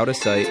lockbox out of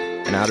sight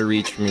and out of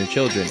reach from your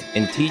children,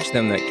 and teach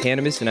them that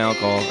cannabis and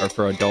alcohol are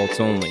for adults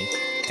only,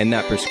 and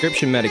that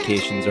prescription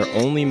medications are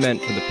only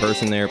meant for the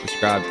person they are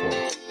prescribed for.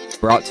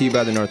 Brought to you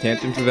by the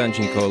Northampton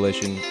Prevention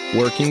Coalition,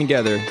 working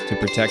together to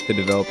protect the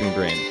developing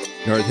brain.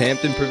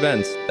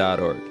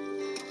 NorthamptonPrevents.org.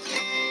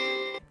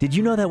 Did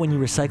you know that when you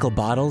recycle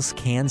bottles,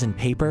 cans, and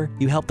paper,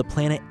 you help the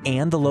planet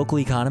and the local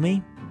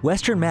economy?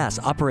 Western Mass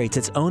operates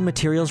its own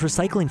materials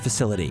recycling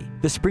facility,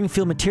 the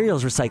Springfield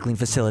Materials Recycling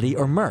Facility,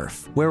 or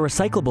MRF, where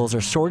recyclables are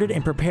sorted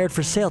and prepared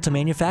for sale to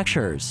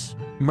manufacturers.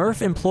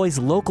 MRF employs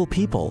local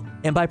people,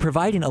 and by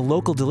providing a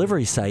local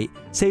delivery site,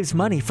 saves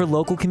money for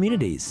local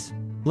communities.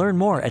 Learn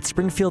more at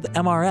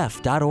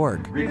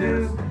springfieldmrf.org.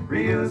 Reduce,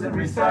 reuse, and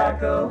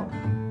recycle.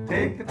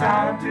 Take the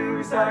time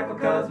to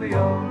recycle, 'cause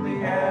we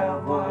only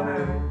have one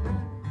Earth.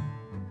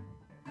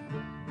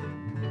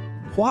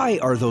 Why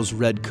are those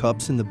red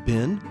cups in the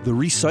bin? The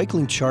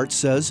recycling chart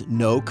says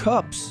no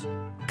cups.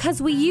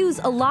 'Cause we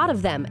use a lot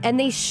of them, and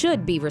they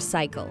should be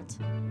recycled.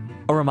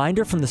 A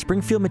reminder from the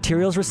Springfield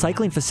Materials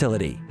Recycling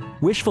Facility.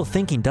 Wishful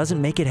thinking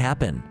doesn't make it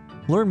happen.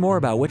 Learn more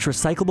about which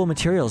recyclable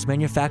materials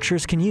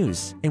manufacturers can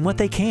use and what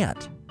they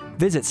can't.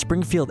 Visit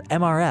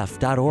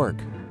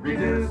springfieldmrf.org.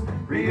 Reduce,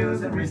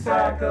 reuse, and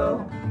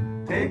recycle.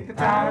 Take the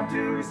time to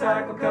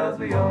recycle, 'cause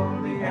we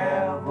only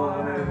have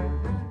one Earth.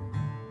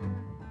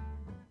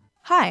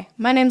 Hi,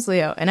 my name's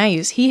Leo, and I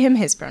use he, him,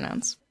 his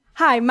pronouns.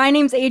 Hi, my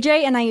name's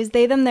AJ, and I use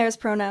they, them, theirs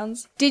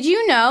pronouns. Did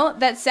you know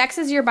that sex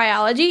is your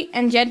biology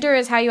and gender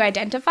is how you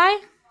identify?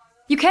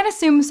 You can't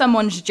assume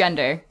someone's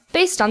gender.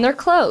 Based on their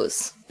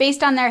clothes.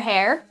 Based on their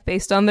hair.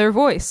 Based on their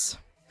voice.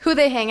 Who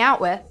they hang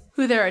out with.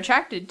 Who they're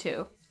attracted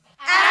to.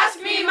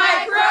 Ask me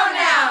my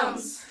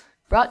pronouns!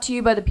 Brought to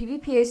you by the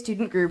PVPA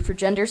Student Group for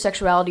Gender,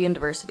 Sexuality, and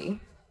Diversity.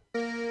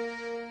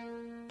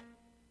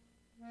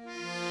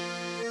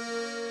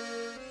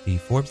 The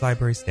Forbes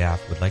Library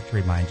staff would like to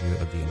remind you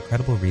of the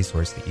incredible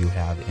resource that you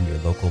have in your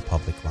local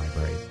public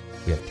library.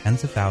 We have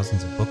tens of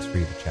thousands of books for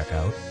you to check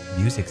out,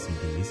 music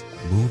CDs,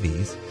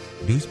 movies,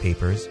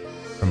 newspapers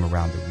from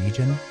around the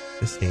region,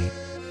 the state,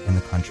 and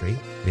the country.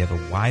 We have a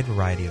wide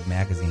variety of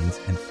magazines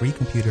and free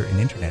computer and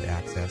internet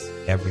access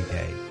every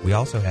day. We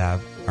also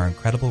have our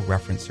incredible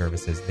reference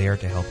services there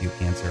to help you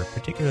answer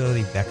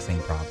particularly vexing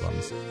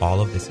problems.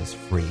 All of this is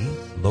free,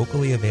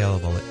 locally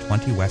available at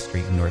 20 West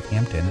Street in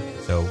Northampton,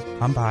 so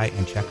come by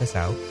and check us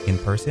out in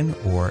person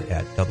or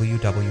at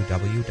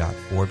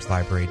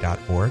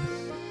www.forbeslibrary.org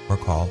or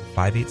call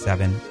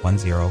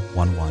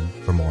 587-1011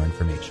 for more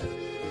information.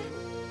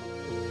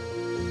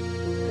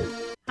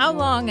 How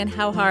long and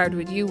how hard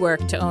would you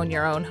work to own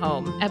your own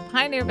home? At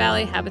Pioneer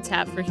Valley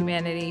Habitat for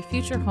Humanity,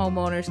 future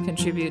homeowners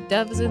contribute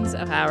dozens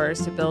of hours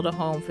to build a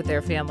home for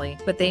their family,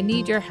 but they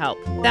need your help.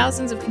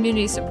 Thousands of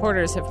community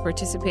supporters have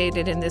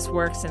participated in this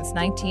work since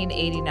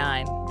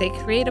 1989. They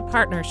create a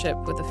partnership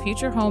with a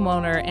future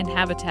homeowner and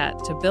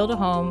Habitat to build a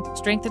home,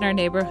 strengthen our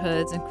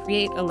neighborhoods, and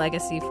create a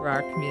legacy for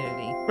our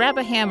community. Grab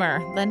a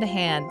hammer, lend a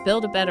hand,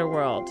 build a better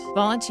world.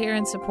 Volunteer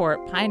and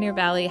support Pioneer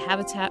Valley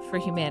Habitat for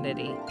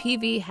Humanity,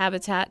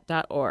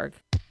 pvhabitat.org.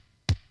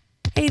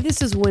 Hey,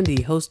 this is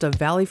Wendy, host of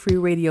Valley Free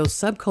Radio's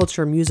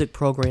Subculture Music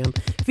program,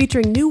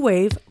 featuring new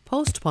wave,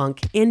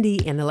 post-punk,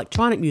 indie, and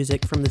electronic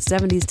music from the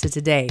 70s to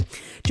today.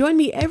 Join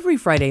me every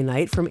Friday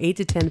night from 8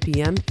 to 10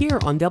 p.m. here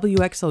on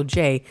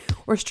WXOJ,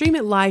 or stream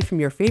it live from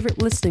your favorite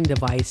listening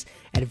device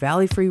at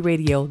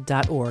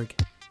valleyfreeradio.org.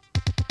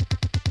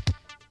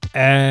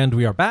 And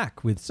we are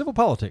back with Civil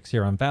Politics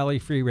here on Valley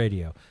Free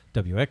Radio,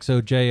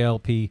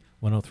 WXOJLP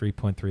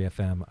 103.3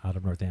 FM out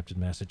of Northampton,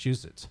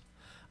 Massachusetts.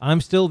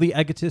 I'm still the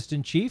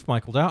egotist-in-chief,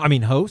 Michael Dow.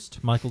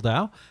 Host, Michael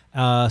Dow.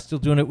 Still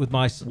doing it with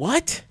my...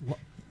 What?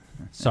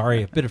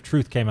 Sorry, a bit of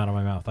truth came out of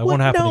my mouth. I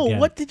won't happen again. No,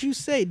 what did you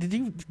say? Did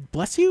you...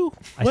 Bless you?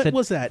 What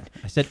was that?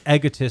 I said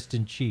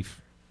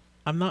egotist-in-chief.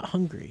 I'm not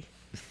hungry.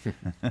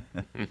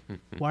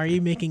 Why are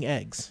you making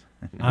eggs?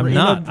 I'm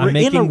not. I'm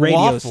making in a radio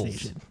waffles.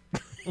 Station.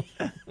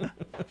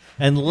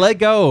 And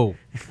Lego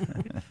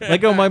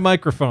my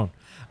microphone.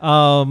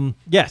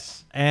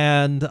 Yes,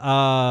 and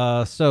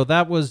so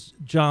that was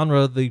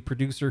Genre, the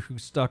producer who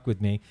stuck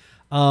with me.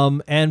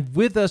 And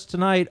with us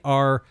tonight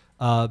are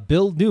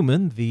Bill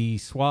Newman, the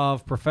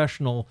suave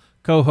professional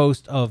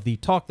co-host of the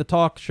Talk the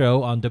Talk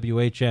show on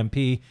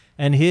WHMP,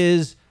 and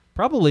his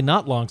probably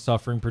not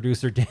long-suffering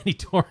producer, Danny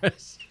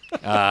Torres.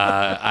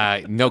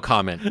 No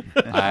comment.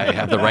 I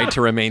have the right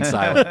to remain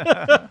silent.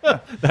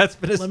 That's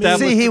been established.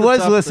 See, he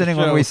was listening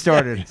when we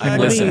started. I've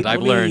listened.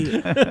 I've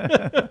learned.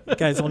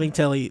 Guys, let me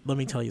tell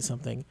you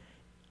something.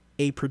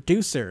 A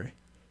producer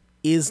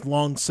is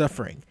long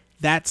suffering.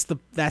 That's the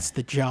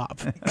job.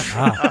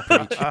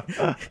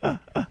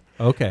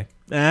 Okay.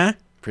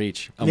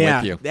 Preach. I'm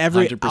with you.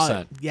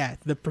 100%.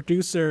 The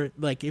producer,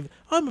 like, if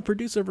I'm a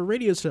producer of a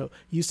radio show,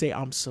 you say,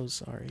 I'm so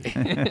sorry.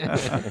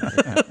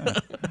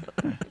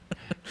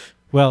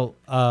 Well,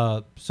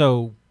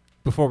 so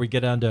before we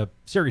get on to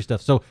serious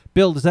stuff, so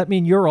Bill, does that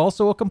mean you're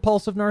also a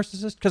compulsive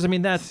narcissist? Because I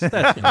mean, that's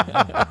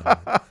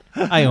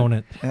I own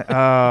it.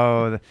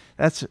 Oh,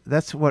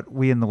 that's what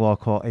we in the law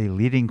call a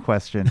leading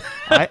question.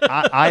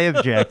 I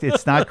object.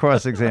 It's not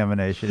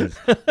cross-examination.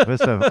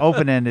 It's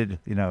open-ended.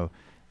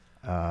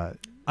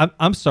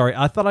 I'm sorry.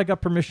 I thought I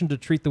got permission to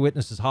treat the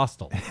witnesses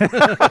hostile.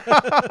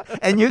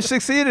 And you've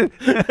succeeded.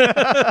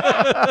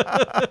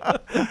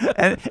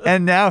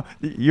 and now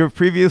your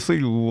previously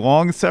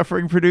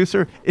long-suffering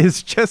producer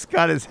is just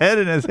got his head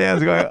in his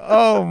hands going,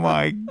 oh,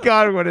 my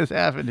God, what has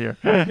happened here?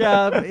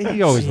 Yeah,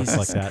 he always looks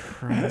like that.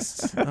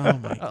 Christ. Oh,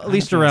 my God. At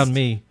least around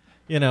me,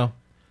 It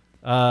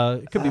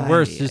could be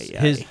worse.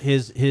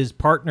 His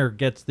partner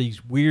gets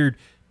these weird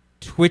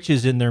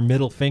twitches in their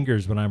middle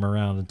fingers when I'm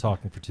around and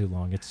talking for too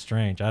long. It's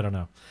strange. I don't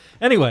know.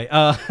 Anyway,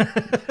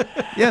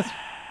 yes,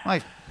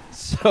 Mike.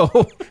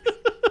 So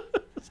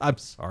I'm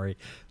sorry.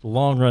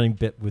 Long-running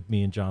bit with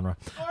me and Genre.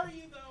 Are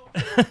you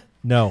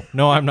though?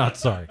 No, I'm not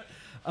sorry.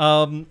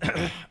 But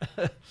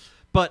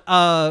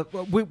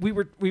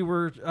we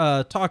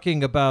were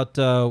talking about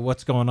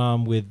what's going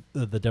on with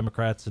the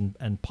Democrats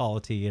and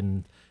polity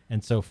and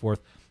so forth,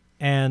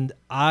 and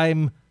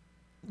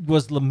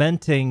was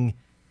lamenting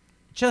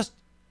just.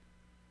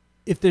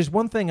 If there's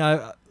one thing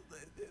I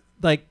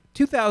like,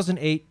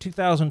 2008,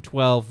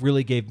 2012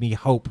 really gave me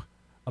hope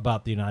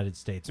about the United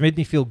States. It made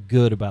me feel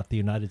good about the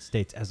United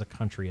States as a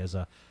country, as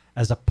a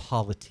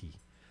polity.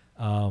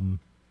 And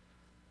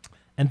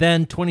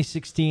then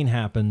 2016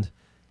 happened,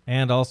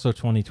 and also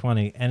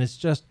 2020, and it's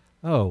just,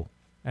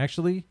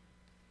 actually,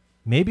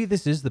 maybe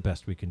this is the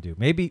best we can do.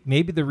 Maybe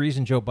the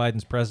reason Joe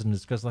Biden's president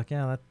is because,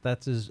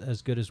 that's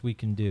as good as we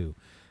can do.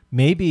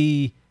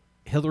 Maybe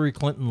Hillary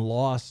Clinton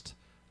lost.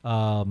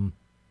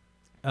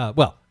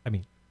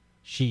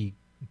 She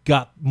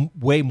got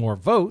way more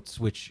votes,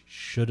 which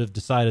should have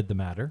decided the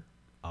matter,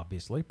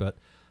 obviously. But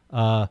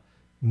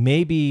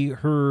maybe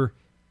her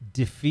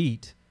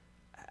defeat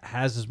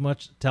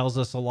tells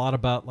us a lot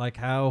about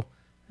how,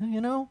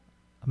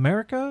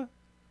 America.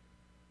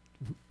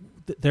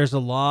 There's a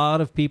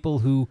lot of people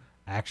who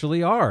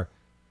actually are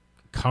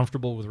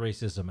comfortable with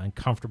racism and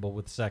comfortable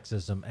with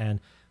sexism and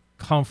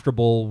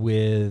comfortable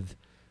with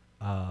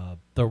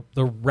the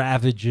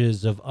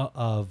ravages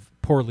of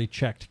poorly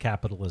checked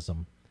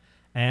capitalism,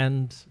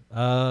 and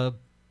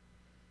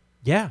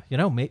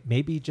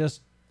maybe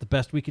just the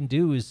best we can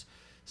do is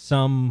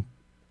some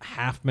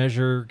half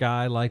measure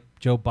guy like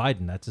Joe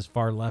Biden. That's as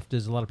far left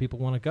as a lot of people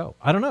want to go.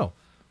 I don't know.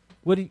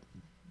 What do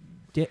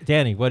you,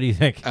 Danny? What do you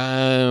think?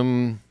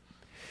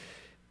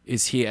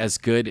 Is he as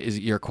good?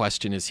 Your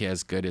question, is he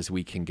as good as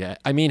we can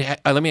get? I mean,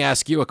 let me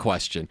ask you a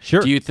question.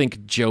 Sure. Do you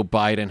think Joe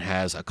Biden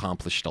has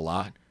accomplished a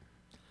lot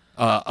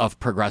of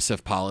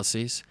progressive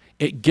policies?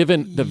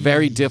 Given the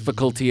very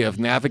difficulty of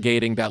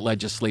navigating that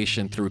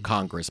legislation through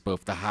Congress,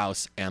 both the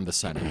House and the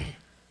Senate.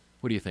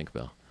 What do you think,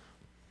 Bill?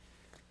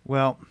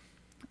 Well,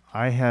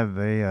 I have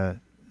a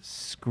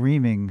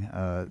screaming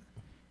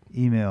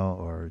email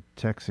or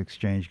text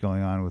exchange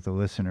going on with a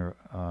listener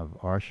of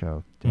our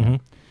show,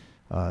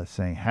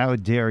 saying, how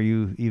dare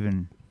you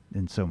even,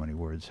 in so many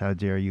words, how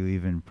dare you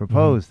even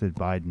propose that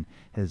Biden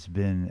has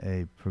been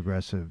a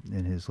progressive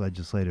in his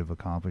legislative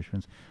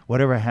accomplishments?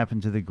 Whatever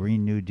happened to the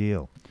Green New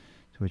Deal?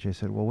 To which I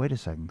said, well, wait a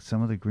second.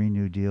 Some of the Green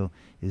New Deal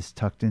is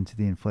tucked into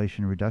the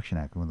Inflation Reduction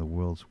Act, one of the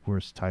world's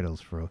worst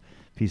titles for a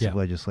piece of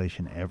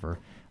legislation ever.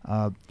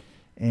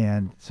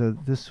 And so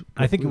this...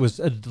 I think it was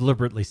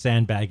deliberately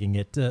sandbagging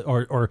it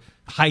or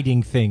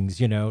hiding things,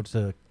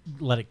 to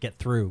let it get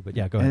through. But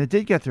yeah, go And ahead. it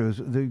did get through. It was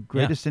the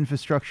greatest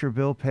infrastructure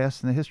bill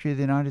passed in the history of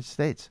the United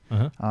States.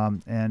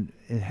 And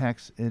it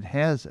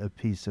has a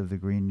piece of the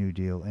Green New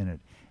Deal in it.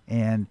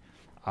 And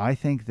I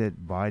think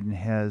that Biden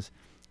has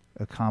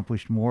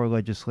accomplished more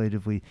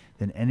legislatively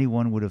than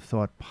anyone would have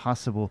thought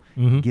possible,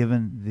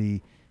 given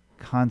the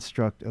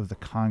construct of the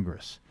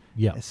Congress.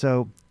 Yeah.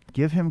 So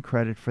give him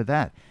credit for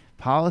that.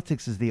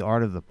 Politics is the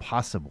art of the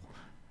possible,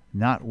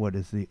 not what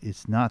is the.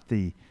 It's not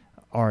the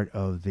art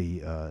of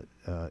the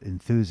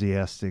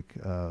enthusiastic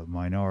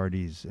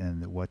minorities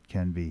and what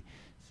can be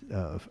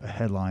a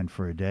headline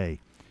for a day.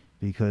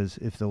 Because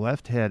if the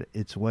left had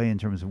its way in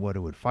terms of what it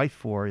would fight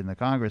for in the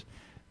Congress,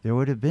 there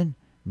would have been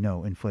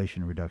no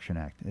Inflation Reduction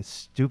Act. It's a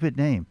stupid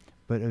name,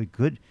 but a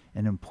good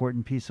and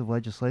important piece of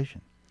legislation.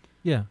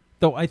 Yeah.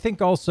 Though I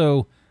think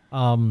also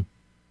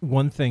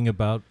one thing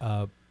about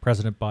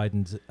President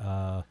Biden's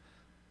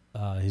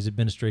his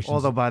administration.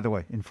 Although, by the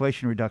way,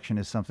 inflation reduction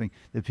is something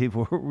that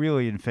people are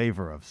really in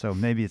favor of. So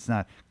maybe it's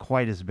not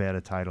quite as bad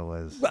a title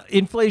as. Well,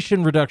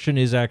 inflation reduction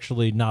is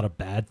actually not a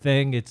bad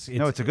thing. It's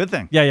no, it's a good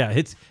thing. Yeah.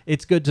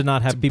 It's good to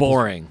not have people.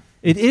 Boring.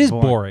 It is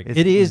boring.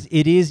 It is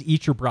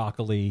eat your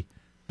broccoli.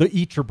 The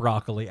Eat Your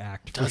Broccoli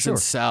Act for Doesn't sure.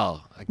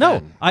 sell. No,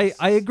 Again.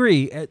 I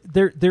agree.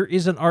 There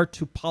is an art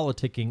to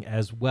politicking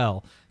as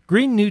well.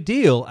 Green New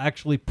Deal,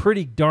 actually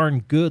pretty darn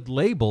good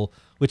label,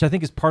 which I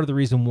think is part of the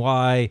reason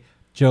why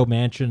Joe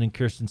Manchin and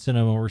Kyrsten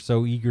Sinema were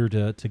so eager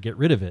to get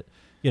rid of it.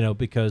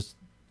 Because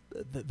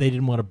they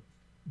didn't want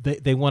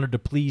to. They wanted to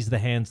please the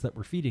hands that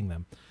were feeding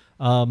them.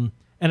 And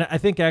I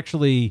think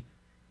actually,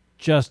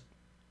 just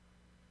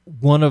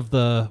one of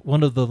the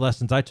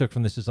lessons I took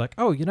from this is like,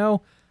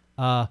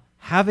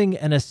 having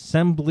an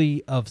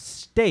assembly of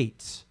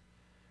states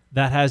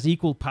that has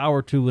equal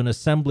power to an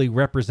assembly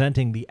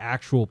representing the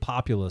actual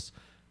populace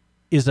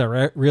is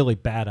a really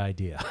bad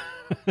idea.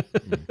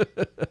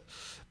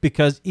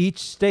 Because each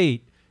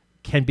state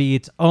can be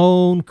its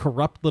own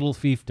corrupt little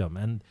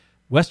fiefdom. And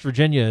West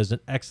Virginia is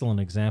an excellent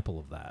example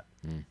of that,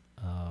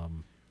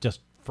 just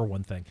for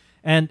one thing.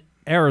 And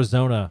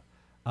Arizona,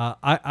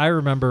 I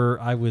remember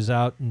I was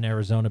out in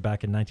Arizona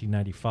back in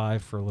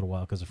 1995 for a little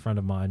while because a friend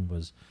of mine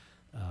was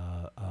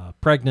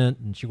pregnant,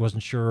 and she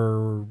wasn't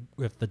sure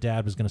if the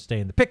dad was going to stay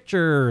in the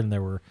picture, and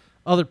there were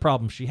other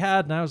problems she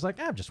had. And I was like,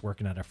 I'm just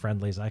working at a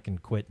Friendly's. I can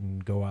quit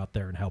and go out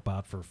there and help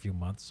out for a few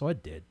months. So I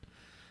did.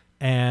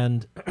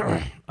 And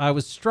I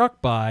was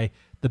struck by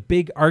the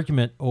big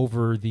argument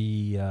over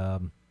the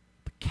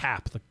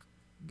cap,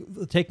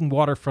 the taking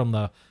water from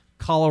the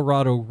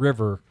Colorado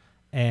River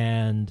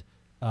and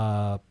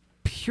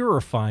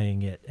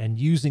purifying it and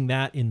using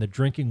that in the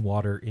drinking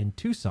water in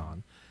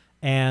Tucson.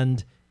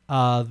 And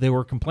there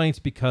were complaints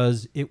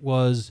because it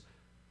was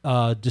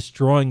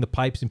destroying the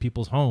pipes in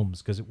people's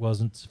homes because it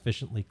wasn't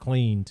sufficiently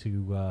clean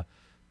to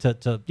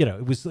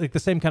it was like the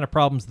same kind of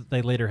problems that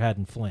they later had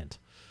in Flint.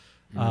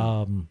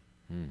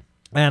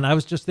 And I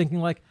was just thinking,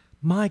 like,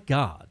 my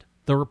God,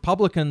 the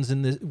Republicans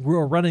who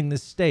are running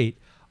this state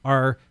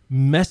are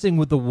messing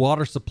with the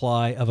water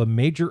supply of a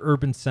major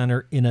urban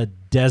center in a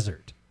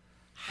desert.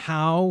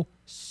 How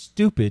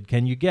stupid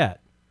can you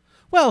get?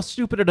 Well,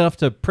 stupid enough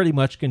to pretty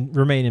much can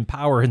remain in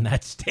power in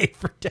that state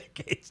for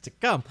decades to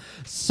come.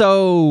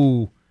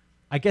 So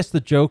I guess the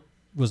joke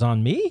was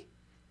on me.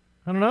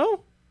 I don't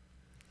know.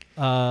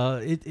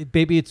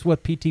 Maybe it's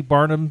what P.T.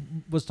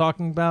 Barnum was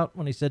talking about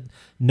when he said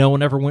no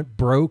one ever went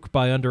broke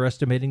by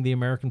underestimating the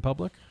American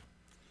public.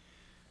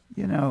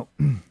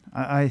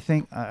 I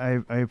think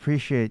I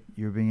appreciate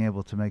your being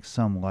able to make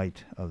some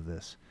light of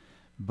this.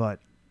 But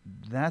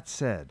that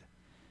said,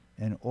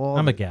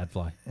 I'm a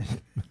gadfly.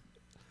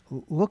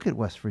 Look at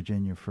West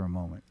Virginia for a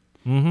moment,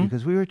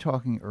 because we were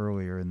talking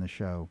earlier in the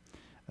show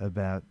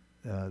about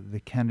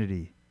the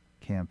Kennedy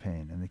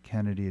campaign and the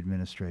Kennedy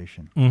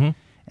administration.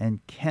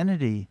 And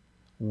Kennedy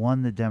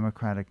won the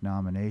Democratic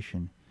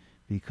nomination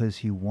because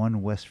he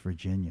won West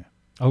Virginia.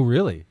 Oh,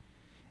 really?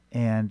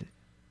 And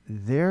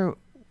there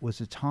was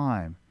a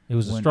time it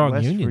was when a strong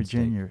West Union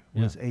Virginia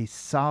state. was a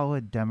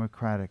solid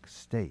Democratic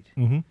state.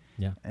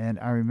 Yeah. And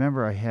I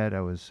remember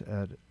I was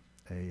at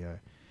a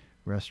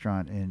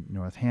restaurant in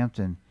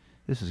Northampton.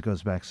 This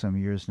goes back some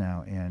years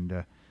now,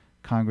 and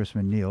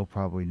Congressman Neal,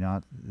 probably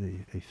not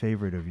a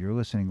favorite of your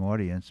listening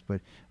audience, but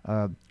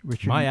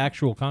my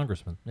actual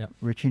congressman. Yeah,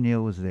 Richie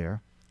Neal was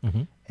there,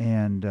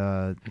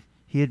 and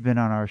he had been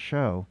on our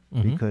show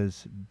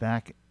because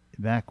back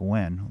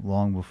when,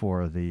 long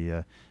before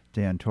the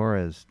Danny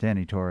Torres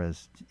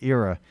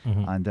era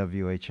on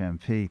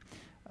WHMP,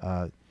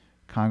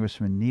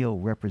 Congressman Neal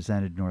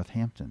represented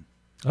Northampton.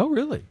 Oh,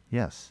 really?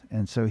 Yes.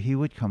 And so he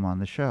would come on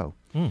the show.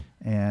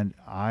 And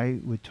I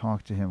would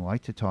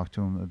like to talk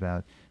to him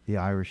about the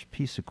Irish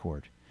Peace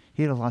Accord.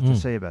 He had a lot to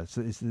say about it.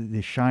 So it's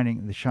the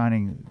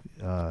shining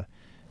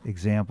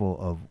example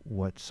of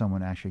what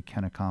someone actually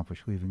can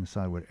accomplish, leaving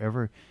aside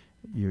whatever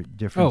your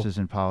differences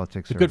in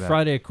politics the are Good about.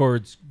 Friday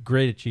Accord's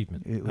great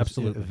achievement. It was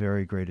Absolutely. a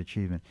very great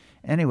achievement.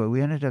 Anyway,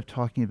 we ended up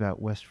talking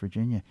about West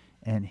Virginia,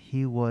 and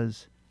he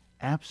was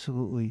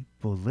absolutely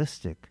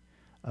ballistic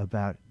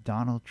about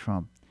Donald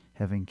Trump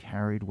having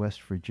carried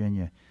West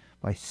Virginia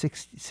by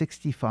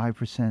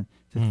 65%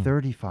 to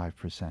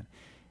 35%.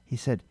 He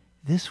said,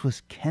 this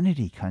was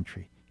Kennedy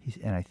country.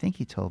 And I think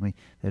he told me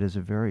that as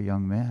a very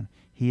young man,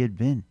 he had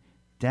been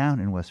down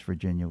in West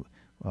Virginia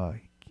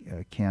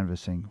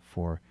canvassing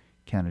for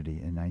Kennedy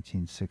in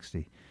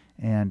 1960.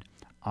 And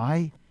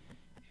I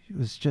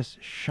was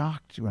just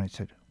shocked when I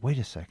said, wait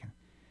a second,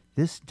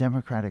 this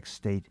Democratic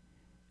state,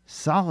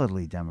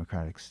 solidly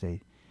Democratic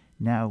state,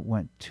 now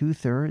went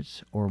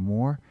 2/3 or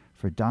more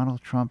for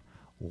Donald Trump.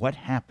 What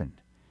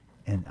happened?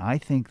 And I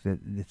think that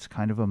it's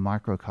kind of a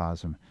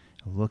microcosm.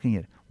 Looking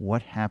at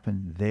what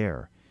happened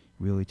there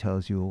really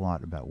tells you a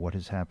lot about what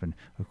has happened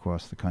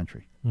across the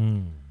country.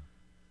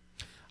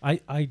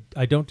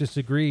 I don't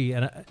disagree,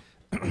 and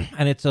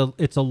and it's a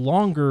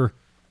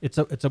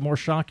more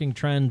shocking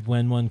trend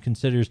when one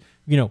considers,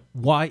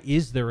 why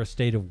is there a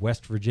state of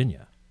West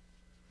Virginia?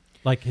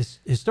 Like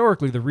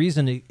historically, the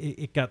reason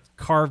it got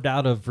carved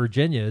out of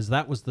Virginia is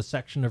that was the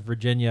section of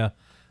Virginia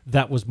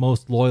that was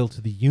most loyal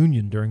to the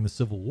Union during the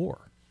Civil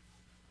War.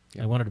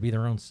 They wanted to be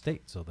their own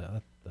state, so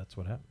that's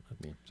what happened.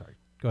 Sorry.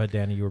 Go ahead,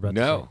 Danny. You were about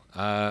to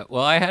say.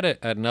 Well, I had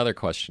another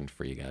question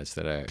for you guys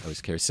that I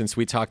was curious. Since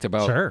we talked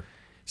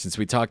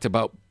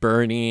about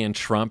Bernie and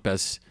Trump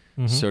as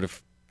sort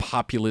of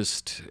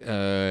populist,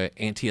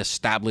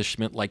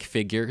 anti-establishment like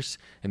figures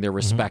in their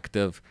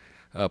respective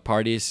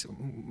parties,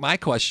 my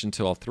question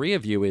to all three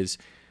of you is,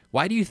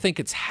 why do you think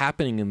it's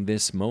happening in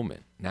this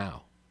moment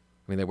now?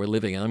 I mean, that we're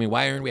living in. I mean,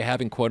 why aren't we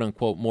having quote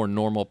unquote more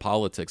normal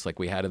politics like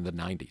we had in the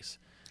 90s?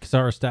 Because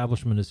our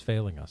establishment is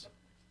failing us.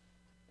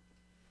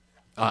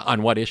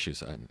 On what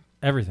issues?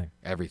 Everything.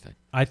 Everything.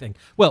 I think.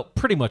 Well,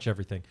 pretty much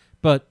everything.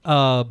 But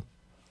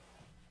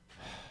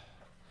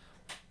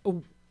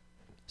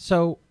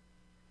so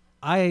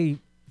I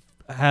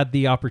had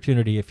the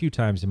opportunity a few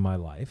times in my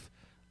life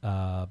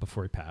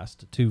before he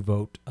passed to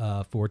vote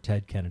for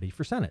Ted Kennedy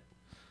for Senate.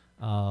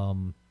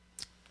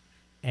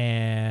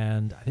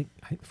 And I think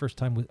the first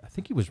time I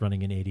think he was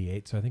running in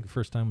 '88, so I think the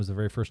first time was the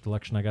very first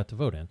election I got to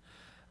vote in.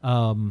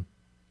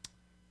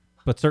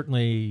 But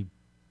certainly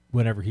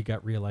whenever he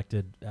got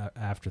reelected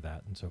after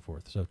that and so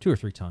forth. So 2 or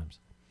 3 times.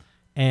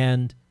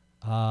 And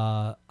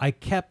I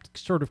kept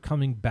sort of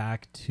coming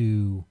back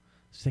to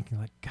thinking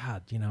like,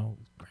 God,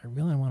 I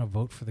really want to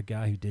vote for the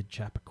guy who did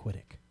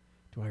Chappaquiddick.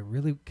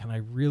 Can I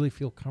really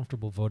feel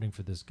comfortable voting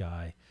for this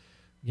guy,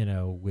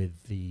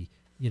 with the,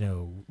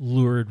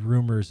 lurid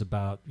rumors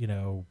about,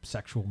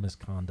 sexual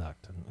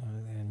misconduct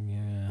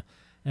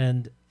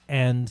and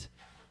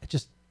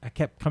I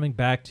kept coming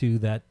back to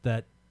that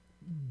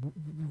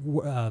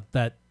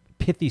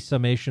pithy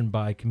summation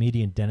by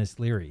comedian Dennis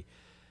Leary.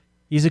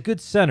 He's a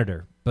good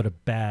senator, but a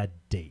bad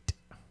date.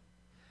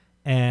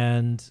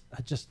 And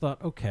I just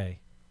thought, okay.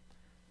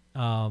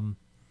 And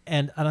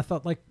I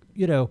thought,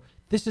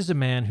 this is a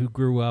man who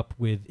grew up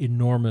with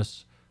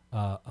enormous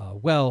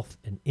wealth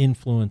and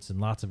influence and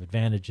lots of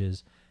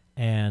advantages.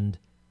 And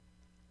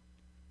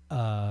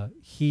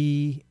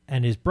he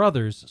and his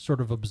brothers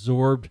sort of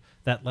absorbed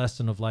that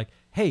lesson of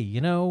hey,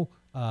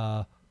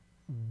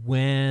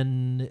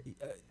 when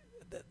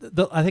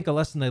I think a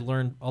lesson they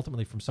learned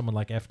ultimately from someone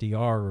like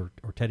FDR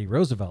or Teddy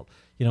Roosevelt,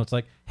 it's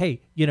like,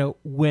 hey,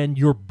 when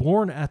you're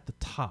born at the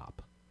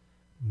top,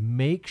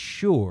 make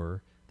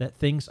sure that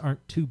things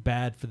aren't too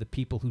bad for the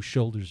people whose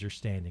shoulders you're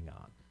standing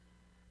on.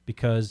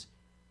 Because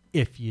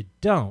if you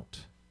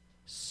don't,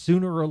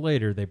 sooner or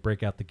later they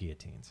break out the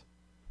guillotines.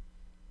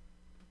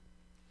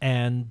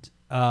 And,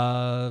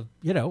 and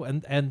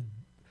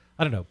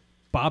I don't know,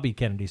 Bobby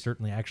Kennedy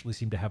certainly actually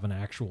seemed to have an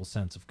actual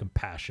sense of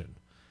compassion.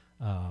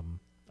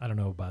 I don't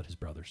know about his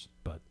brothers,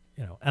 but,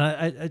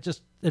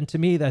 and to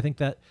me, I think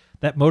that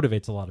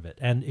motivates a lot of it.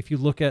 And if you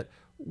look at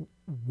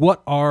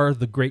what are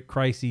the great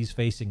crises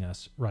facing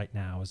us right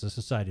now as a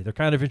society, they're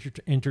kind of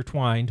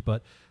intertwined,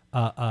 but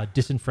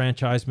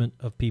disenfranchisement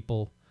of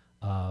people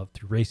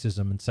through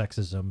racism and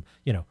sexism,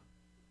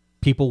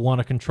 people want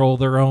to control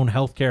their own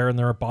healthcare and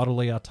their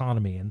bodily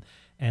autonomy.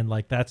 And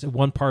that's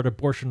one part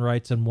abortion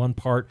rights and one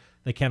part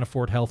they can't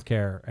afford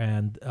healthcare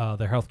and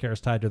their healthcare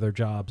is tied to their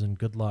jobs and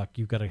good luck.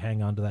 You've got to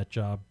hang on to that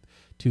job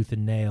tooth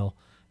and nail.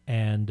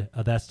 And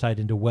that's tied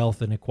into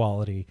wealth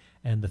inequality.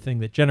 And the thing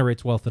that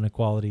generates wealth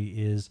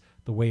inequality is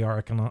the way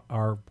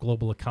our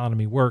global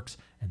economy works.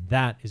 And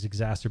that is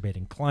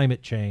exacerbating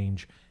climate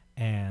change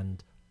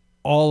and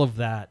all of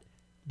that.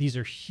 These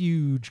are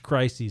huge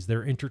crises.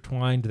 They're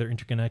intertwined. They're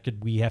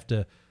interconnected.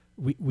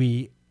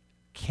 We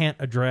can't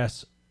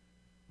address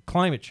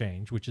climate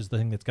change, which is the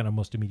thing that's going to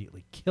most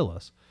immediately kill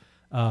us,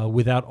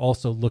 without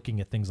also looking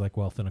at things like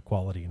wealth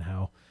inequality and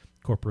how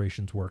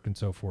corporations work and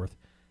so forth.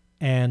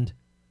 And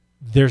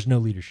there's no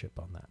leadership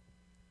on that,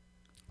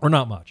 or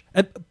not much.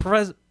 And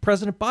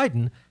President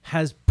Biden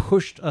has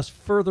pushed us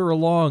further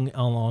along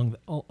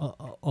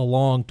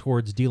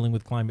towards dealing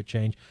with climate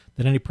change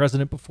than any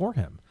president before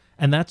him,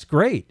 and that's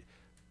great.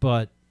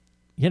 But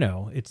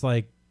it's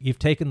like you've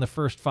taken the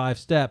first 5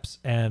 steps,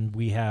 and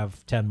we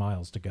have 10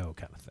 miles to go,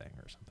 kind of thing,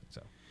 or something.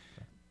 So,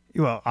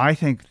 well, I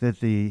think that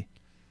the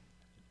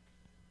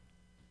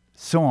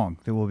song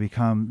that will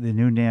become the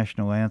new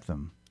national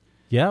anthem.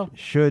 Yeah.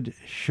 Should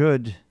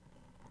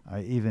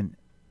I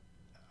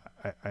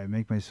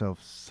make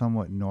myself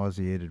somewhat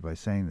nauseated by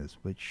saying this,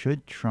 but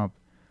should Trump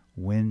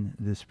win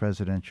this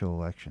presidential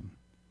election,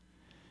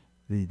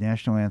 the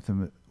national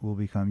anthem will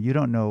become, you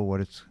don't know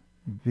what it's,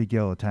 big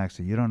yellow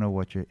taxi, you don't know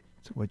what you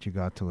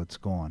got till it's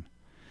gone.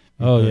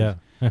 Oh, yeah.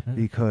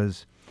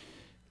 Because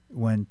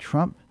when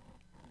Trump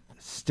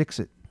sticks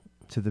it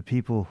to the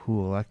people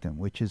who elect him,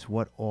 which is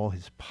what all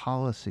his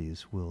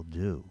policies will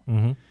do,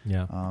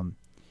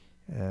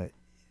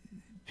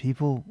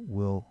 people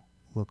will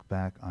look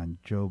back on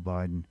Joe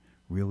Biden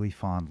really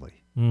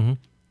fondly. Mm-hmm.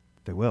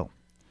 They will.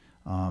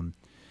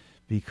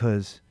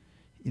 Because,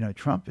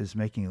 Trump is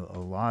making a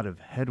lot of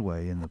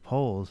headway in the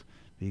polls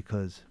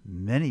because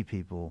many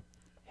people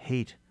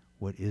hate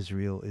what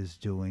Israel is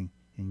doing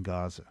in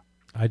Gaza.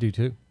 I do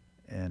too.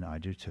 And I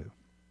do too.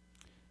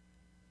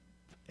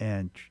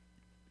 And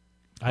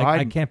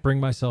I can't bring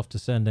myself to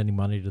send any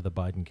money to the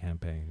Biden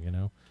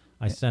campaign,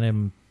 I sent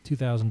him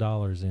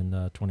 $2,000 in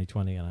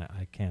 2020, and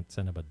I can't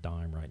send him a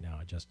dime right now.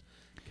 I just,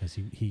 because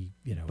he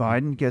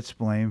Biden gets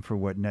blamed for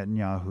what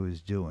Netanyahu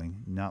is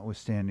doing,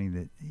 notwithstanding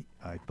that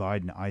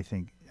Biden, I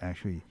think,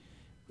 actually,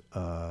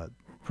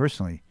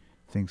 personally,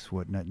 thinks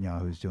what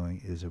Netanyahu is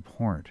doing is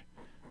abhorrent.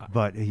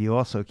 But he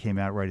also came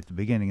out right at the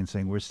beginning and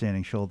saying we're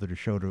standing shoulder to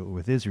shoulder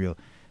with Israel,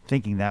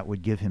 thinking that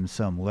would give him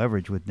some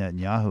leverage with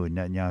Netanyahu. And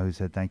Netanyahu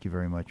said, thank you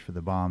very much for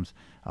the bombs.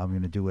 I'm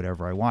going to do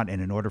whatever I want.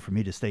 And in order for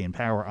me to stay in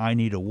power, I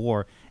need a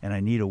war. And I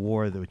need a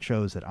war that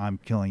shows that I'm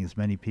killing as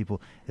many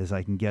people as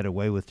I can get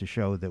away with to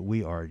show that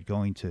we are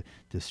going to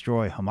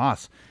destroy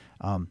Hamas,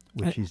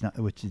 which he's not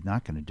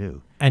going to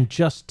do. And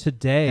just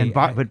today...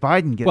 but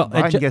Biden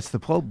gets the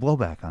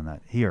blowback on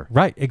that here.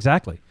 Right,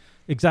 exactly.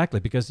 Exactly,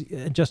 because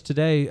just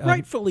today...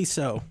 rightfully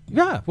so.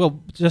 Yeah,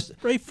 well, just...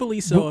 rightfully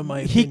so, in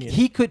my opinion.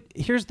 He could...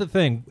 Here's the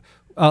thing.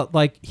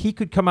 He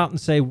could come out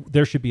and say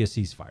there should be a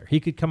ceasefire.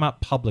 He could come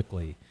out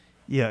publicly.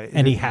 Yeah.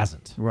 And he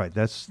hasn't. Right.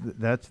 That's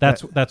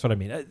what I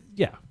mean.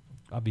 Yeah.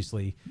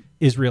 Obviously,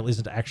 Israel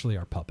isn't actually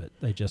our puppet.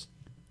 We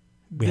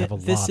have a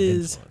lot of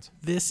influence.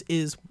 This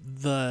is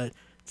the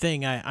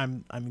thing.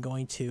 I'm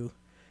going to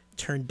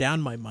turn down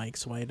my mic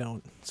so I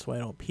don't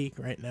peak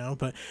right now,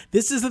 but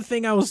this is the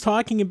thing I was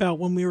talking about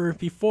when we were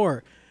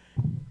before.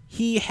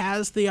 He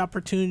has the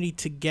opportunity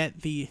to get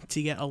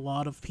a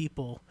lot of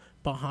people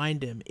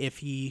behind him if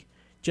he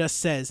just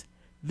says,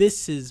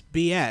 this is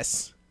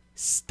BS,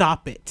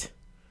 stop it,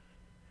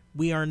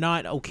 we are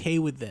not okay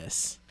with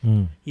this.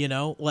 They're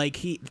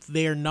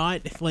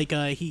not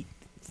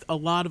a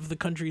lot of the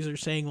countries are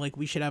saying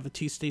we should have a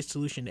 2-state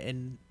solution,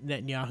 and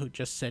Netanyahu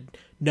just said,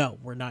 no,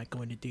 we're not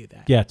going to do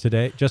that. Yeah,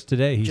 today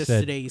he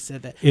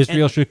said that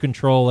Israel should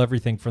control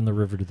everything from the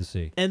river to the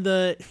sea. And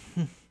the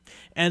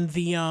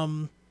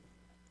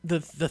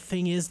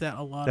thing is that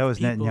a lot of people... That was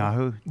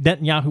Netanyahu?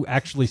 Netanyahu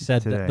actually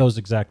said those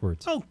exact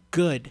words. Oh,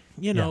 good.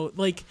 That's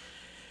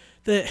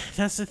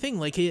the thing.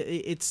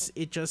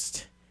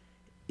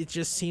 It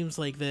just seems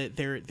like that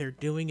they're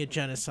doing a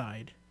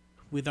genocide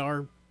with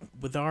our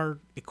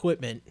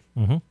equipment,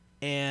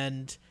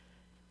 and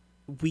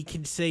we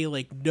can say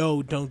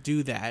no, don't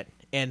do that,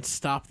 and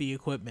stop the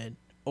equipment,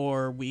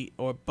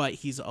 but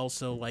he's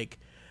also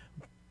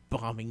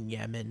bombing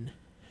Yemen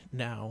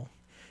now,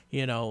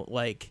 he's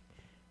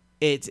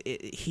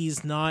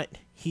not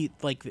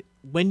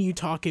when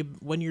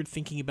you're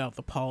thinking about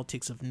the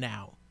politics of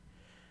now,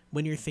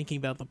 when you're thinking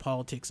about the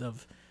politics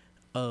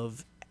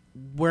of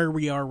where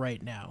we are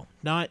right now,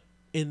 not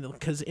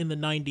because in the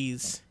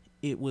 90s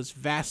it was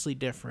vastly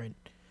different,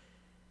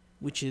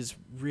 which is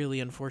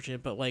really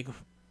unfortunate. But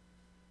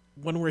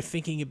when we're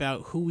thinking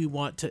about who we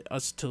want to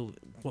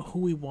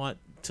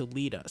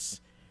lead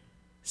us,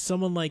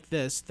 someone like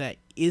this that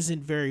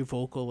isn't very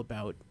vocal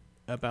about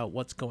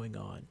what's going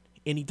on,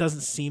 and he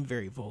doesn't seem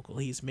very vocal.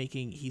 He's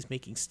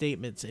making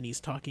statements and he's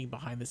talking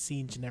behind the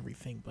scenes and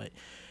everything, but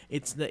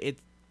it's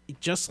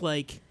just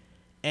like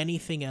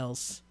anything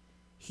else.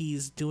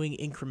 He's doing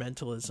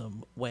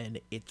incrementalism when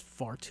it's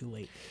far too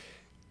late.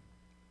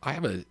 I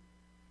have a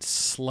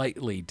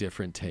slightly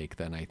different take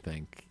than I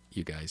think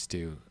you guys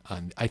do.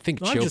 I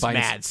think Joe I'm just Biden's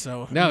mad,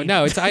 so no.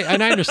 And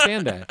I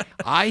understand that.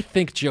 I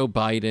think Joe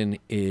Biden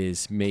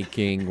is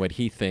making what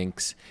he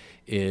thinks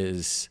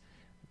is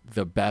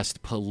the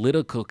best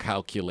political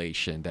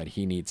calculation that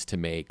he needs to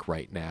make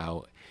right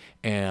now,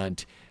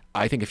 and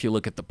I think if you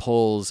look at the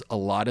polls, a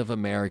lot of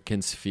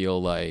Americans feel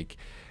like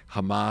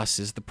Hamas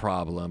is the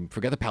problem.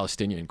 Forget the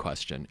Palestinian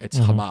question. It's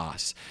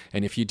Hamas.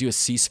 And if you do a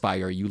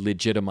ceasefire, you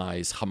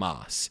legitimize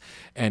Hamas.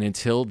 And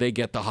until they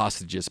get the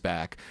hostages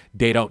back,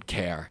 they don't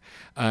care.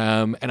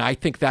 And I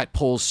think that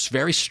polls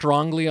very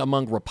strongly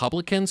among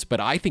Republicans, but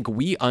I think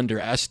we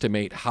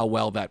underestimate how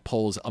well that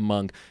polls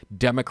among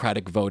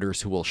Democratic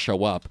voters who will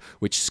show up,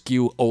 which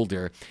skew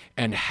older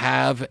and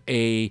have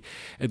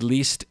at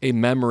least a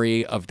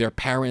memory of their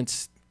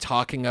parents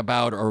talking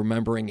about or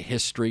remembering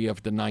history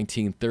of the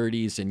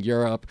 1930s in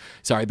Europe.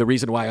 Sorry, the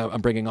reason why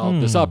I'm bringing all of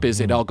this up is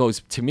it all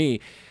goes to me.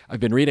 I've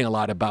been reading a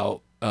lot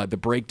about the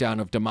breakdown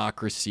of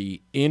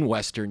democracy in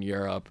Western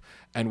Europe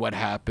and what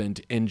happened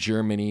in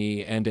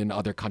Germany and in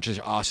other countries,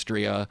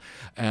 Austria,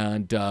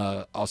 and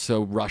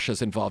also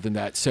Russia's involved in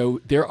that. So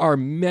there are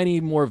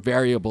many more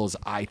variables,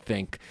 I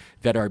think,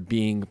 that are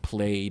being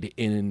played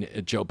in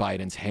Joe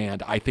Biden's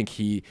hand. I think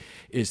he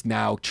is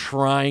now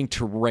trying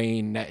to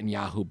rein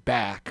Netanyahu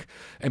back.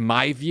 In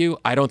my view,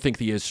 I don't think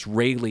the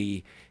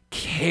Israeli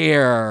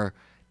care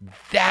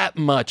that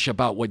much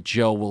about what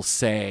Joe will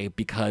say,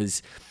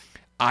 because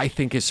I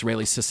think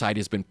Israeli society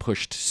has been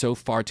pushed so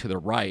far to the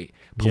right,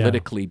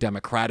 politically,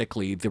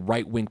 democratically. The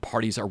right-wing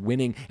parties are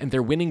winning, and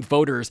they're winning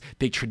voters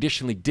they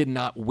traditionally did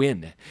not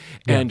win.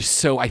 Yeah. And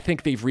so I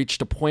think they've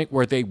reached a point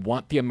where they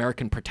want the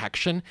American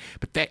protection,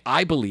 but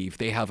I believe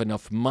they have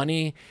enough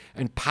money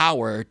and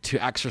power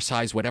to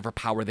exercise whatever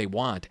power they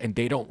want, and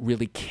they don't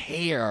really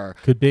care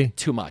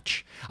too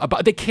much.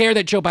 They care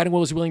that Joe Biden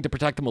was willing to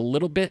protect them a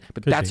little bit,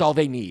 but that's all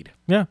they need.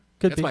 Yeah,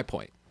 that's my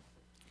point.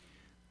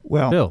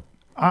 Well, Bill.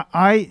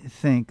 I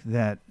think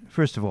that,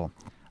 first of all,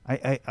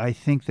 I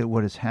think that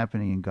what is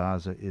happening in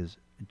Gaza is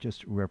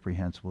just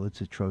reprehensible.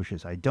 It's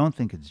atrocious. I don't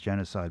think it's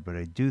genocide, but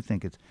I do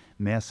think it's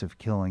massive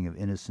killing of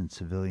innocent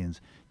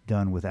civilians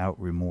done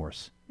without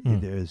remorse.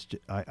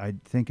 I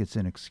think it's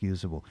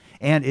inexcusable.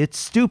 And it's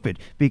stupid,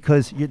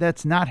 because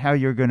that's not how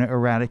you're going to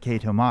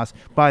eradicate Hamas.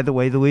 By the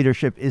way, the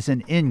leadership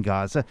isn't in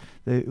Gaza.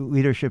 The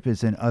leadership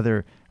is in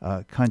other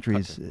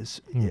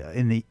countries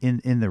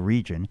in the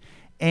region.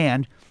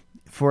 And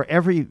for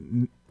every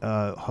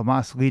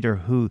Hamas leader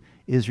who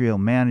Israel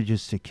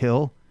manages to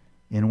kill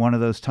in one of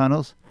those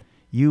tunnels,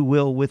 you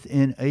will,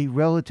 within a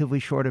relatively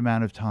short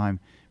amount of time,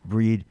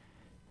 breed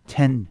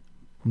 10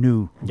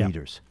 new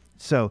leaders.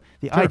 So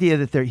the idea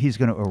that he's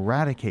going to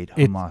eradicate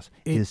Hamas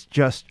is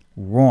just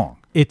wrong.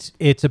 It's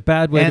a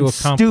bad way and to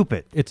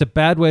stupid. It's a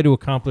bad way to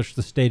accomplish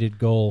the stated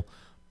goal,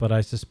 but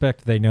I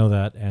suspect they know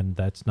that, and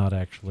that's not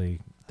actually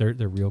their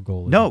real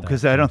goal. No,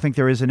 because I don't think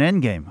there is an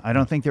end game. I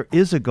don't think there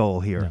is a goal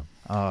here.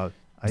 No.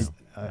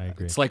 I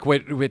agree. It's like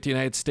what the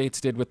United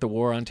States did with the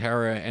war on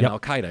terror and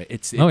Al-Qaeda.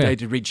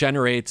 It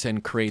regenerates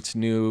and creates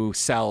new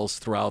cells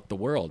throughout the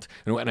world.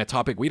 And a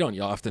topic we don't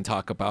often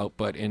talk about,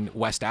 but in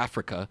West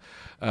Africa,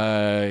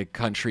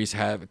 coups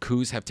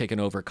have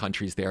taken over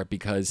countries there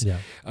because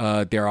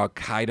there are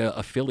Al-Qaeda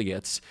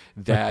affiliates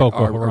that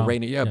are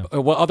reigning.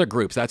 Well, other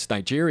groups. That's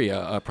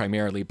Nigeria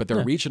primarily, but there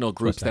are regional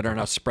groups that are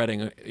now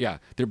spreading.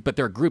 But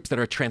there are groups that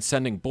are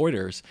transcending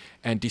borders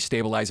and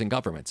destabilizing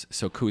governments.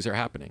 So coups are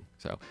happening.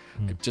 So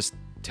just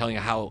telling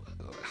you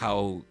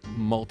how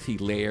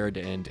multi-layered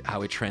and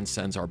how it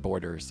transcends our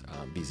borders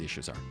these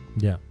issues are.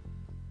 Yeah.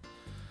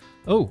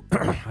 Oh,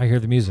 I hear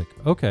the music.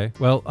 Okay.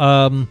 Well,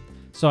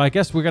 so I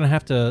guess we're going to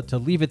have to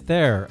leave it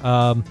there.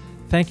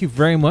 Thank you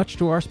very much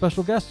to our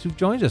special guests who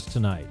joined us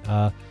tonight.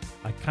 I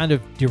kind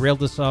of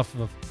derailed us off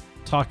of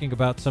talking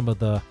about some of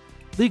the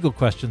legal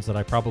questions that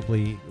I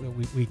probably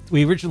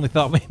we originally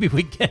thought maybe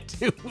we'd get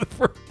to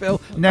for Bill.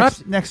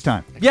 Next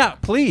time. Yeah,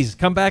 please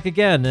come back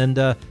again,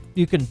 and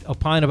you can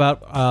opine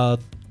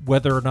about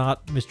whether or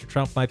not Mr.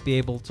 Trump might be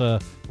able to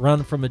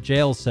run from a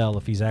jail cell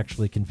if he's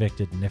actually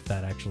convicted, and if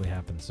that actually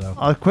happens. So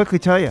I'll quickly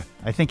tell you,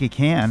 I think he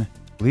can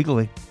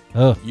legally.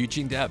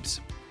 Eugene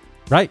Debs.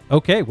 Right.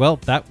 Okay. Well,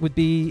 that would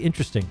be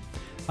interesting.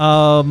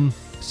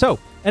 So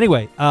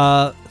anyway,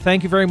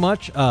 thank you very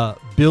much,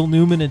 Bill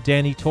Newman and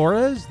Danny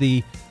Torres,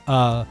 the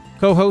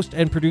co-host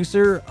and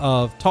producer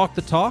of Talk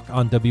the Talk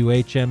on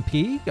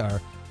WHMP,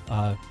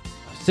 our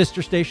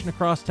sister station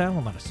across town.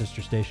 Well, not a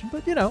sister station,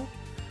 but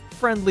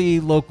friendly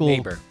local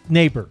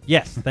neighbor.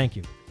 Yes, thank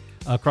you.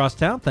 Across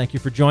town. Thank you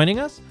for joining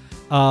us.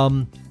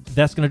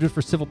 That's going to do it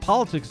for Civil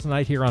Politics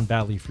tonight here on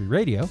Valley Free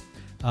Radio.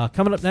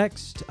 Coming up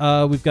next,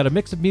 we've got a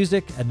mix of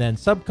music and then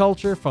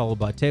Subculture, followed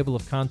by Table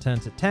of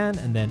Contents at 10,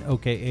 and then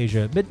OK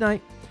Asia at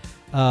midnight.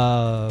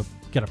 Got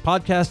a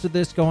podcast of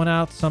this going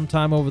out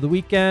sometime over the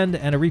weekend,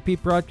 and a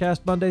repeat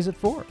broadcast Mondays at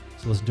 4.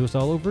 So listen to us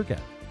all over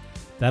again.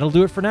 That'll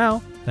do it for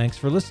now. Thanks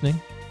for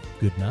listening.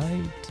 Good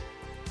night.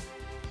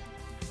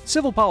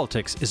 Civil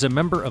Politics is a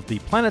member of the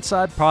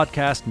Planetside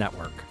Podcast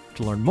Network.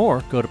 To learn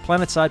more, go to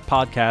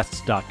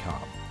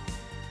planetsidepodcasts.com.